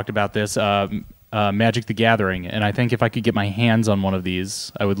else we've talked about this, Magic the Gathering. And I think if I could get my hands on one of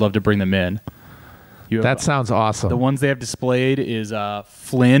these, I would love to bring them in. That sounds awesome. The ones they have displayed is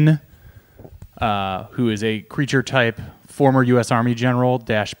Flynn, who is a creature type former U.S. Army general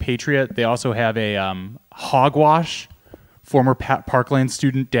 -- patriot. They also have a Hogwash, former Parkland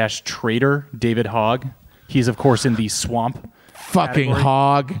student -- trader, David Hogg. He's, of course, in the swamp fucking category.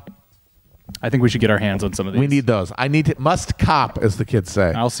 hog. I think we should get our hands on some of these. We need those. Must cop, as the kids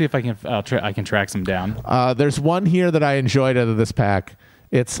say. I'll see if I can I can track some down. There's one here that I enjoyed out of this pack.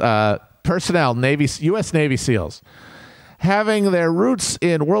 It's personnel, U.S. Navy SEALs. Having their roots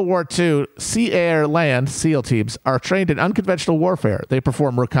in World War II, sea, air, land SEAL teams are trained in unconventional warfare. They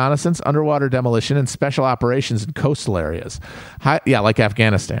perform reconnaissance, underwater demolition, and special operations in coastal areas. Like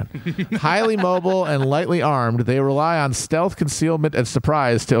Afghanistan. Highly mobile and lightly armed, they rely on stealth, concealment, and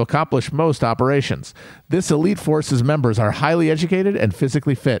surprise to accomplish most operations. This elite force's members are highly educated and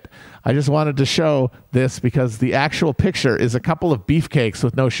physically fit. I just wanted to show this because the actual picture is a couple of beefcakes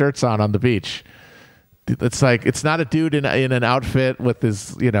with no shirts on the beach. It's like it's not a dude in an outfit with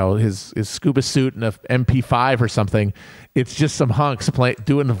his his scuba suit and a MP5 or something. It's just some hunks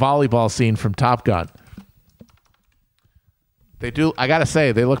doing the volleyball scene from Top Gun. I gotta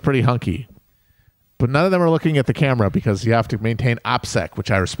say, they look pretty hunky, but none of them are looking at the camera because you have to maintain OPSEC,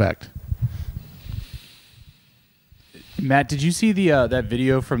 which I respect. Matt, did you see the that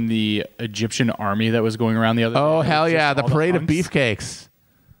video from the Egyptian army that was going around the other day? Oh hell yeah, the parade of beefcakes.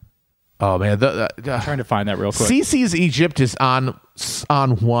 Oh man, I'm trying to find that real quick. CC's Egypt is on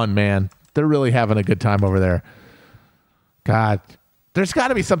one, man. They're really having a good time over there. God, there's got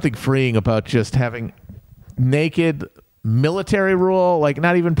to be something freeing about just having naked military rule, like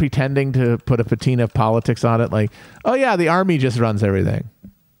not even pretending to put a patina of politics on it. Like, oh yeah, the army just runs everything.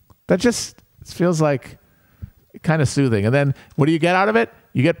 That just feels like kind of soothing. And then what do you get out of it?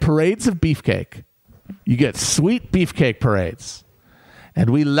 You get parades of beefcake. You get sweet beefcake parades.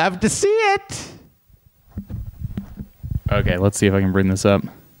 And we love to see it. Okay, let's see if I can bring this up.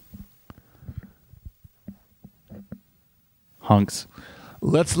 Hunks.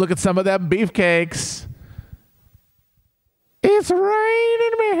 Let's look at some of them beefcakes. It's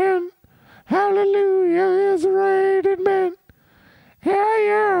raining men. Hallelujah, it's raining men. Hell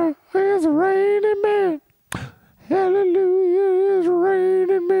yeah, it's raining men. Hallelujah, it's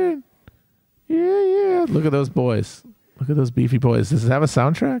raining men. Yeah. Look at those boys. Look at those beefy boys. Does it have a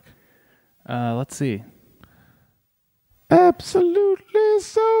soundtrack? Let's see. Absolutely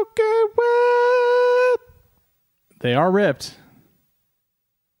soaking wet. They are ripped.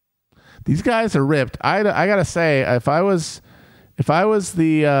 These guys are ripped. I gotta say, if I was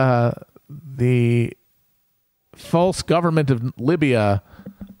the false government of Libya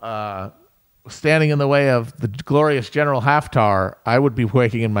standing in the way of the glorious General Haftar, I would be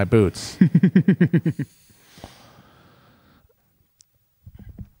quaking in my boots.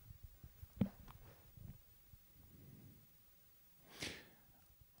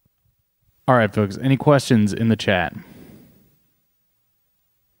 All right, folks. Any questions in the chat?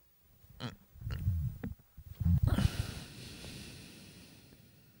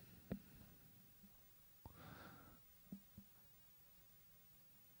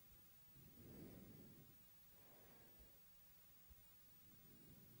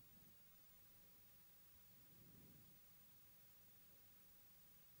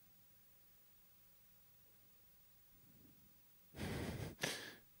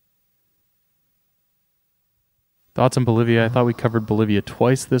 Thoughts on Bolivia? I thought we covered Bolivia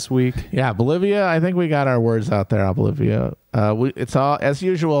twice this week. Yeah, Bolivia. I think we got our words out there on Bolivia. It's all as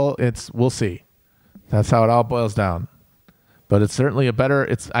usual. We'll see. That's how it all boils down. But it's certainly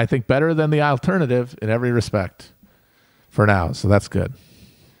I think better than the alternative in every respect for now. So that's good.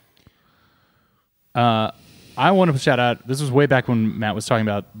 I want to shout out. This was way back when Matt was talking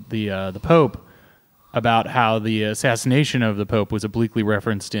about the Pope, about how the assassination of the Pope was obliquely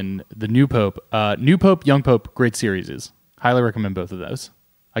referenced in the New Pope. New Pope, Young Pope, great series. Highly recommend both of those.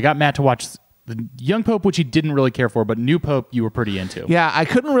 I got Matt to watch the Young Pope, which he didn't really care for, but New Pope you were pretty into. Yeah, I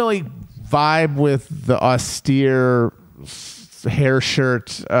couldn't really vibe with the austere hair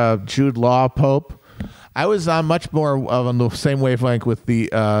shirt Jude Law Pope. I was on much more on the same wavelength with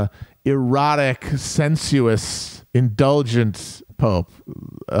the erotic, sensuous, indulgent Pope,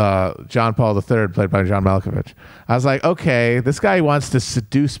 John Paul III, played by John Malkovich. I was like, okay, this guy wants to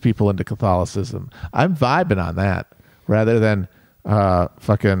seduce people into Catholicism. I'm vibing on that rather than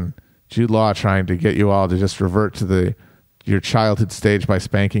fucking Jude Law trying to get you all to just revert to your childhood stage by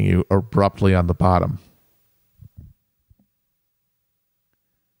spanking you abruptly on the bottom.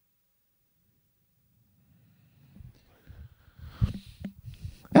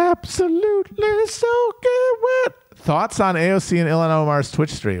 Absolutely soaking wet. Thoughts on AOC and Ilhan Omar's Twitch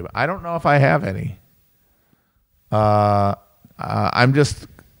stream? I don't know if I have any.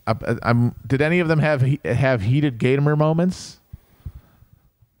 Did any of them have heated gamer moments?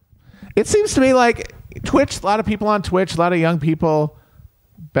 It seems to me like Twitch, a lot of people on Twitch, a lot of young people,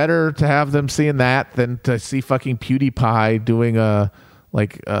 better to have them seeing that than to see fucking PewDiePie doing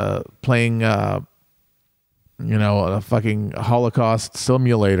playing a fucking Holocaust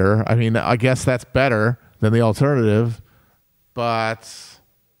simulator. I mean, I guess that's better than the alternative, but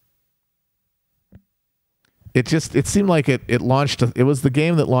it seemed like it launched. It was the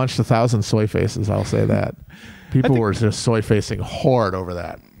game that launched 1,000 soy faces. I'll say that. People were just soy facing hard over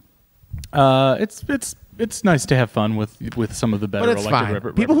that. It's nice to have fun with some of the better. But it's fine.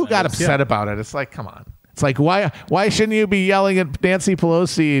 People who got upset about it, it's like, come on. It's like, why shouldn't you be yelling at Nancy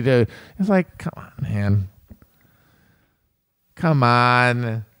Pelosi? It's like, come on, man. Come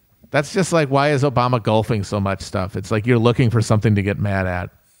on. That's just like, why is Obama golfing so much stuff? It's like you're looking for something to get mad at.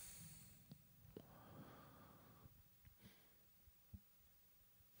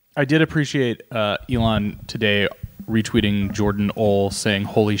 I did appreciate Elon today retweeting Jordan Ohl saying,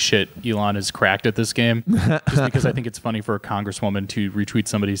 "Holy shit, Elon is cracked at this game." Just because I think it's funny for a congresswoman to retweet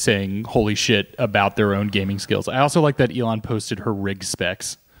somebody saying "holy shit" about their own gaming skills. I also like that Elon posted her rig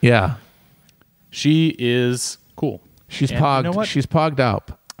specs. Yeah. She is cool. She's pogged. You know, she's pogged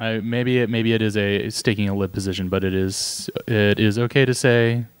up. Maybe it is a staking a lib position, but it is okay to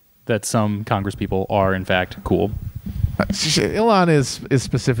say that some congresspeople are in fact cool. Elon is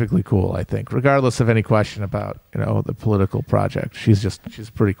specifically cool, I think, regardless of any question about the political project. She's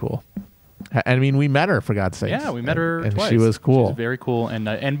pretty cool. I mean, we met her, for God's sake. Yeah, we met her and twice. She was cool. She was very cool,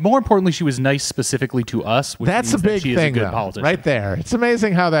 and more importantly, she was nice specifically to us. Which That's a big she thing, is a good though, politician. right there. It's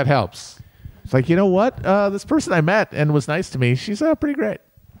amazing how that helps. It's like, you know what? This person I met and was nice to me, she's pretty great.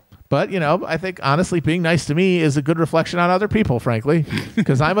 But, I think, honestly, being nice to me is a good reflection on other people, frankly,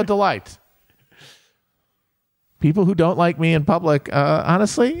 because I'm a delight. People who don't like me in public,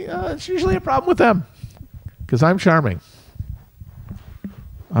 honestly, it's usually a problem with them because I'm charming.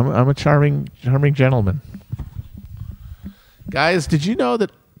 I'm a charming gentleman. Guys, did you know that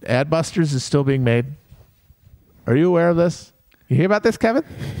Adbusters is still being made? Are you aware of this? You hear about this, Kevin?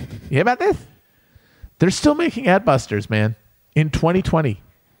 You hear about this? They're still making Adbusters, man, in 2020.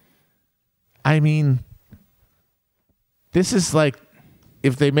 I mean, this is like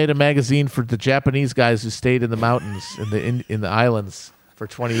if they made a magazine for the Japanese guys who stayed in the mountains in the islands for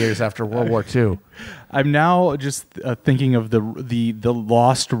 20 years after World War II. I'm now just thinking of the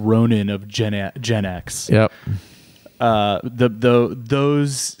lost Ronin of Gen X. Yep.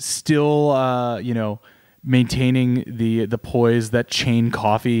 Those still maintaining the poise that chain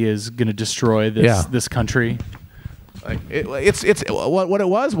coffee is going to destroy this country. Like it's what it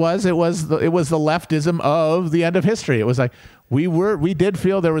was the leftism of the end of history. It was like we did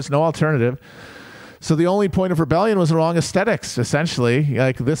feel there was no alternative. So the only point of rebellion was the wrong aesthetics, essentially.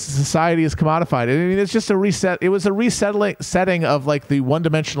 Like, this society is commodified. I mean, it's just a reset. It was a setting of like the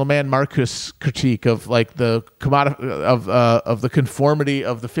one-dimensional man Marcus critique of like the of the conformity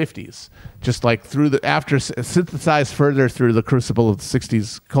of the 50s, just like synthesized further through the crucible of the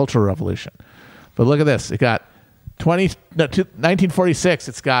 60s Cultural Revolution. But look at this. It got 1946.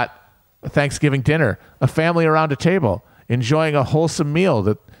 It's got a Thanksgiving dinner, a family around a table enjoying a wholesome meal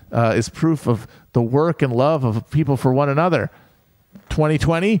that is proof of the work and love of people for one another.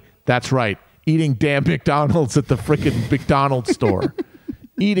 2020, that's right. eating damn McDonald's at the frickin' McDonald's store.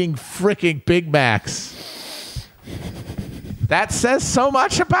 Eating frickin' Big Macs. That says so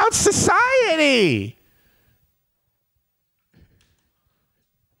much about society.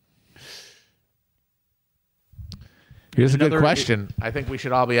 Here's a good question I think we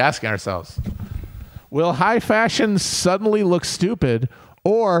should all be asking ourselves. Will high fashion suddenly look stupid,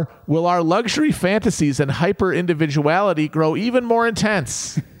 or will our luxury fantasies and hyper individuality grow even more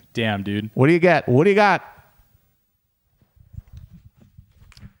intense? Damn, dude. What do you get? What do you got?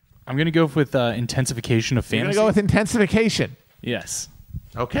 I'm going to go with intensification of fantasy. You're going to go with intensification? Yes.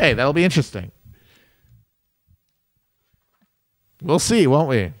 Okay, that'll be interesting. We'll see, won't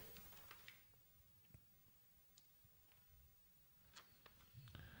we?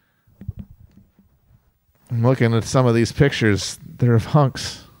 I'm looking at some of these pictures. They're of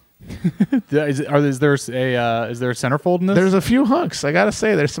hunks. Is there a centerfold in this? There's a few hunks. I gotta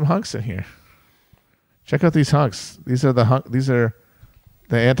say, there's some hunks in here. Check out these hunks. These are the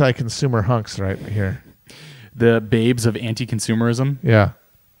anti-consumer hunks right here. The babes of anti-consumerism. Yeah.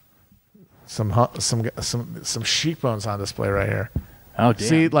 Some sheep bones on display right here. Oh, damn.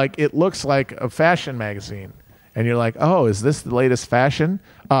 See, like it looks like a fashion magazine, and you're like, oh, is this the latest fashion?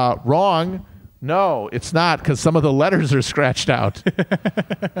 Wrong. No, it's not, because some of the letters are scratched out.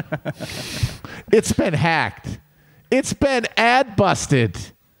 It's been hacked. It's been ad busted.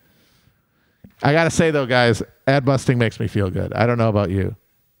 I got to say, though, guys, ad busting makes me feel good. I don't know about you.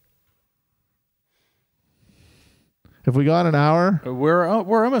 Have we gone an hour? We're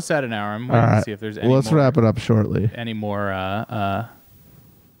almost at an hour. I'm waiting to see if there's any let's wrap it up shortly. Any more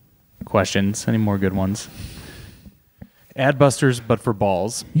questions? Any more good ones? Adbusters, but for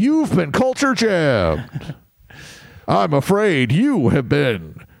balls. You've been culture jammed. I'm afraid you have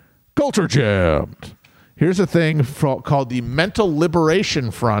been culture jammed. Here's a thing called the Mental Liberation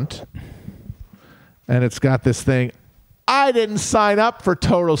Front. And it's got this thing. I didn't sign up for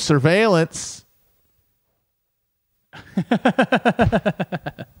total surveillance.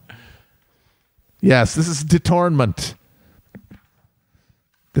 Yes, this is detornment.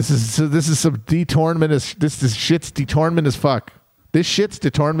 This is some detornment. This shit's detornment as fuck. This shit's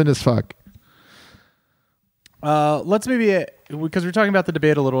detornment as fuck. Let's maybe, because we're talking about the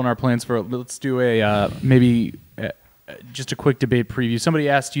debate a little in our plans for, let's do just a quick debate preview. Somebody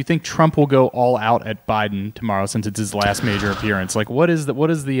asked, do you think Trump will go all out at Biden tomorrow since it's his last major appearance? Like, what is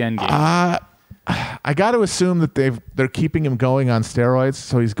the end game? I got to assume that they're keeping him going on steroids,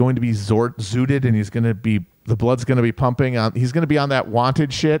 so he's going to be zooted, and he's going to be, the blood's going to be pumping on. He's going to be on that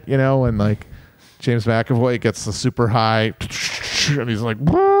wanted shit, and like James McAvoy gets the super high, and he's like,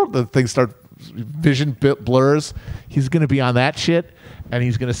 the things start, vision blurs. He's going to be on that shit, and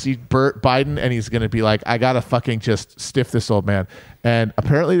he's going to see Biden, and he's going to be like, I got to fucking just stiff this old man. And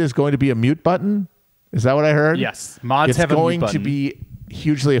apparently there's going to be a mute button. Is that what I heard? Yes. Mods have a mute button. It's going to be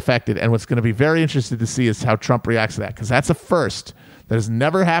hugely affected, and what's going to be very interesting to see is how Trump reacts to that, because that's a first that has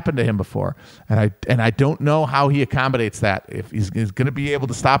never happened to him before, and I don't know how he accommodates that, if he's going to be able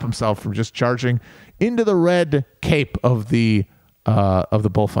to stop himself from just charging into the red cape of the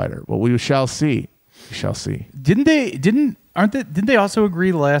bullfighter. Well, we shall see. We shall see. Didn't they also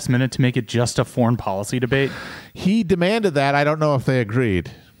agree last minute to make it just a foreign policy debate? He demanded that. I don't know if they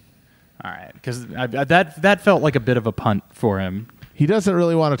agreed. All right, because that felt like a bit of a punt for him. He doesn't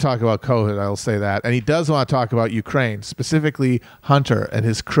really want to talk about COVID, I'll say that. And he does want to talk about Ukraine, specifically Hunter and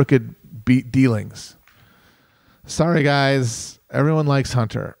his crooked dealings. Sorry, guys. Everyone likes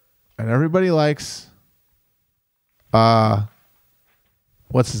Hunter. And everybody likes... what's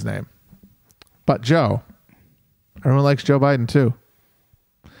his name? But Joe. Everyone likes Joe Biden, too.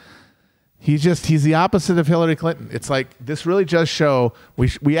 He's the opposite of Hillary Clinton. It's like, this really does show,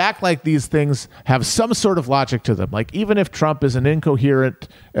 we act like these things have some sort of logic to them. Like, even if Trump is an incoherent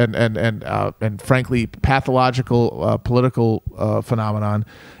and frankly pathological political phenomenon,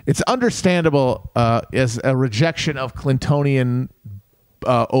 it's understandable as a rejection of Clintonian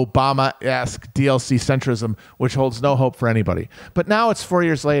Obama-esque DLC centrism, which holds no hope for anybody. But now it's 4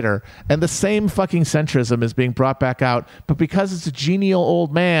 years later, and the same fucking centrism is being brought back out, but because it's a genial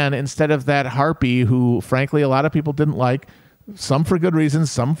old man instead of that harpy who, frankly, a lot of people didn't like, some for good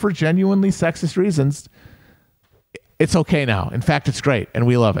reasons, some for genuinely sexist reasons, it's okay now. In fact, it's great, and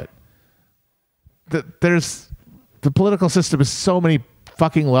we love it. The political system is so many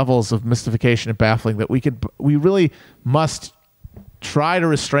fucking levels of mystification and baffling that we really must try to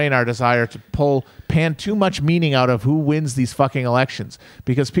restrain our desire to pan too much meaning out of who wins these fucking elections,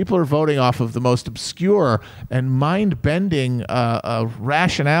 because people are voting off of the most obscure and mind-bending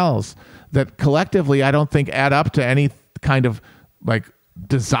rationales that collectively I don't think add up to any kind of like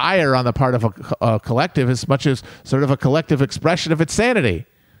desire on the part of a collective as much as sort of a collective expression of its sanity.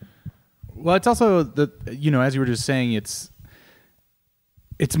 Well, it's also as you were just saying, it's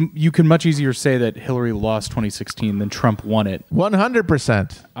you can much easier say that Hillary lost 2016 than Trump won it.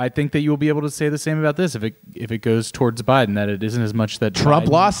 100%. I think that you will be able to say the same about this if it goes towards Biden, that it isn't as much that Trump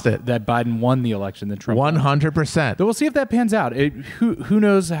lost it, that Biden won the election than Trump 100%. But we'll see if that pans out. Who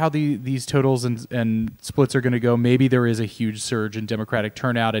knows how these totals and splits are going to go. Maybe there is a huge surge in Democratic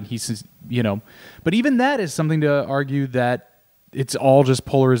turnout, and he's but even that is something to argue that it's all just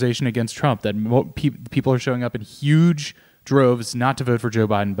polarization against Trump, that people are showing up in huge droves not to vote for Joe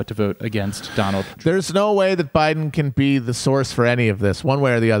Biden, but to vote against Donald Trump. There's no way that Biden can be the source for any of this, one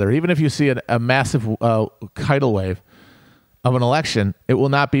way or the other. Even if you see a massive tidal wave of an election, it will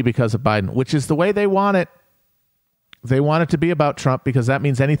not be because of Biden, which is the way they want it. They want it to be about Trump because that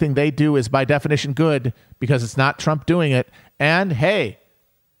means anything they do is by definition good because it's not Trump doing it. And hey,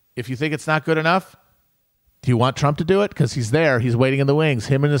 if you think it's not good enough, do you want Trump to do it? Because he's there. He's waiting in the wings,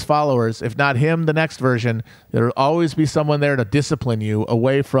 him and his followers. If not him, the next version. There will always be someone there to discipline you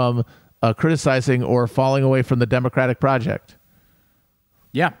away from criticizing or falling away from the Democratic project.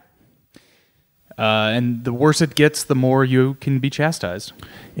 Yeah. And the worse it gets, the more you can be chastised.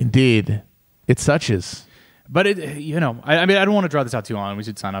 Indeed. It's such as. But I don't want to draw this out too long. We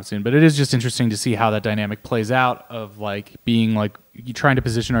should sign off soon. But it is just interesting to see how that dynamic plays out of being trying to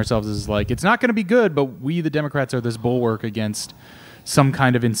position ourselves as it's not going to be good, but we, the Democrats, are this bulwark against some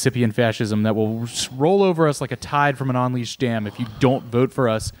kind of incipient fascism that will roll over us like a tide from an unleashed dam if you don't vote for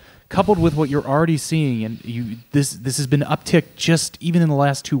us, coupled with what you're already seeing. And this has been uptick just even in the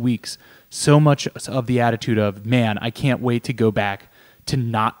last 2 weeks. So much of the attitude of, man, I can't wait to go back to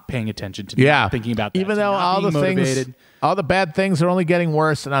not paying attention to not thinking about that. Even though all the bad things are only getting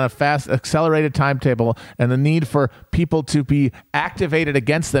worse and on a fast, accelerated timetable, and the need for people to be activated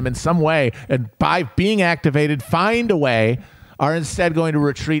against them in some way, and by being activated, find a way, are instead going to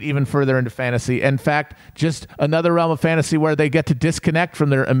retreat even further into fantasy. In fact, just another realm of fantasy where they get to disconnect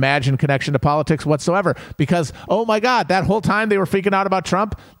from their imagined connection to politics whatsoever. Because, oh my God, that whole time they were freaking out about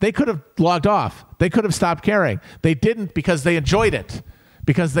Trump, they could have logged off. They could have stopped caring. They didn't because they enjoyed it.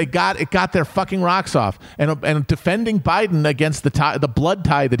 Because it got their fucking rocks off. And defending Biden against the blood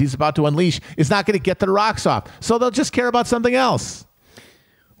tide that he's about to unleash is not going to get their rocks off. So they'll just care about something else.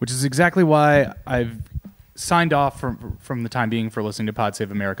 Which is exactly why I've signed off from the time being for listening to Pod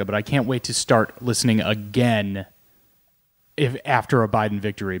Save America, but I can't wait to start listening again after a Biden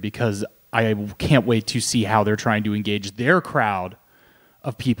victory, because I can't wait to see how they're trying to engage their crowd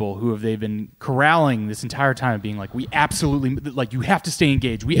of people who they've been corralling this entire time, being like, we absolutely, you have to stay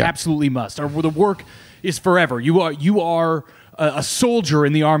engaged. We absolutely must. The work is forever. You are a soldier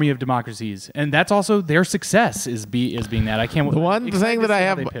in the army of democracies, and that's also their success is being that. I can't. The one thing that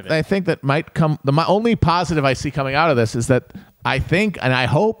I think that might come, my only positive I see coming out of this is that I think and I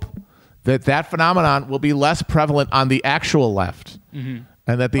hope that phenomenon will be less prevalent on the actual left. Mm-hmm.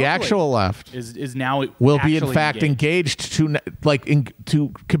 And that the actual left is now will be in fact engaged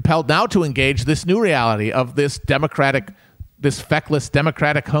compelled now to engage this new reality of this feckless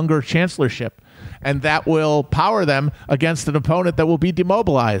democratic hunger chancellorship, and that will power them against an opponent that will be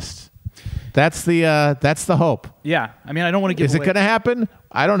demobilized. That's the hope. Yeah, I mean, I don't want to give. Is it going to happen?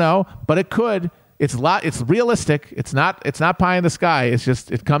 I don't know, but it could. It's realistic. It's not pie in the sky. It's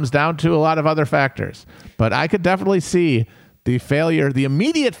just it comes down to a lot of other factors. But I could definitely see the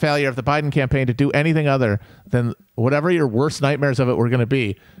immediate failure of the Biden campaign to do anything other than whatever your worst nightmares of it were going to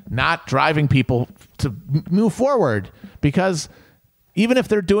be, not driving people to move forward. Because even if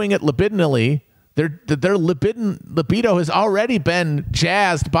they're doing it libidinally, their libido has already been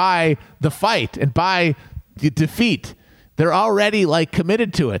jazzed by the fight and by the defeat. They're already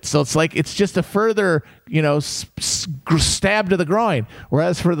committed to it. So it's just a further, stab to the groin.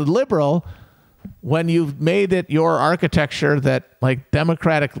 Whereas for the liberal, when you've made it your architecture that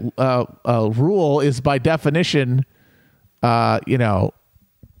democratic rule is by definition,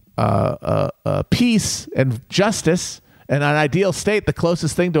 peace and justice and an ideal state, the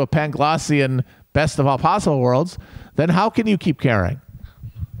closest thing to a Panglossian best of all possible worlds, then how can you keep caring?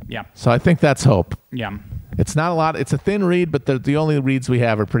 Yeah. So I think that's hope. Yeah. It's not a lot. It's a thin read, but the only reads we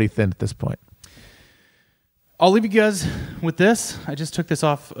have are pretty thin at this point. I'll leave you guys with this. I just took this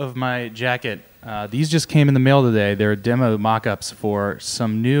off of my jacket. These just came in the mail today. They're demo mock-ups for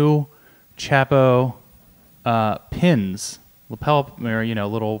some new Chapo pins, lapel, or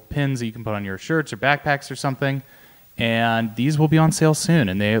little pins that you can put on your shirts or backpacks or something. And these will be on sale soon,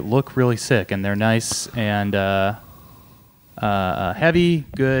 and they look really sick, and they're nice and heavy,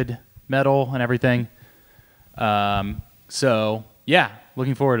 good metal, and everything. So yeah,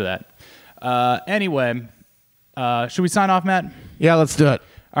 looking forward to that. Anyway, should we sign off, Matt? Yeah, let's do it.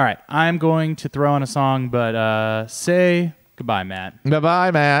 All right. I'm going to throw on a song, but say goodbye, Matt.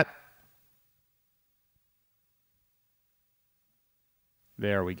 Bye-bye, Matt.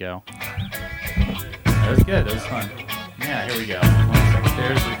 There we go. That was good. That was fun. Yeah, here we go. 1 second.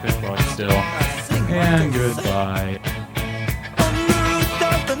 There's the fishbowl still. And goodbye.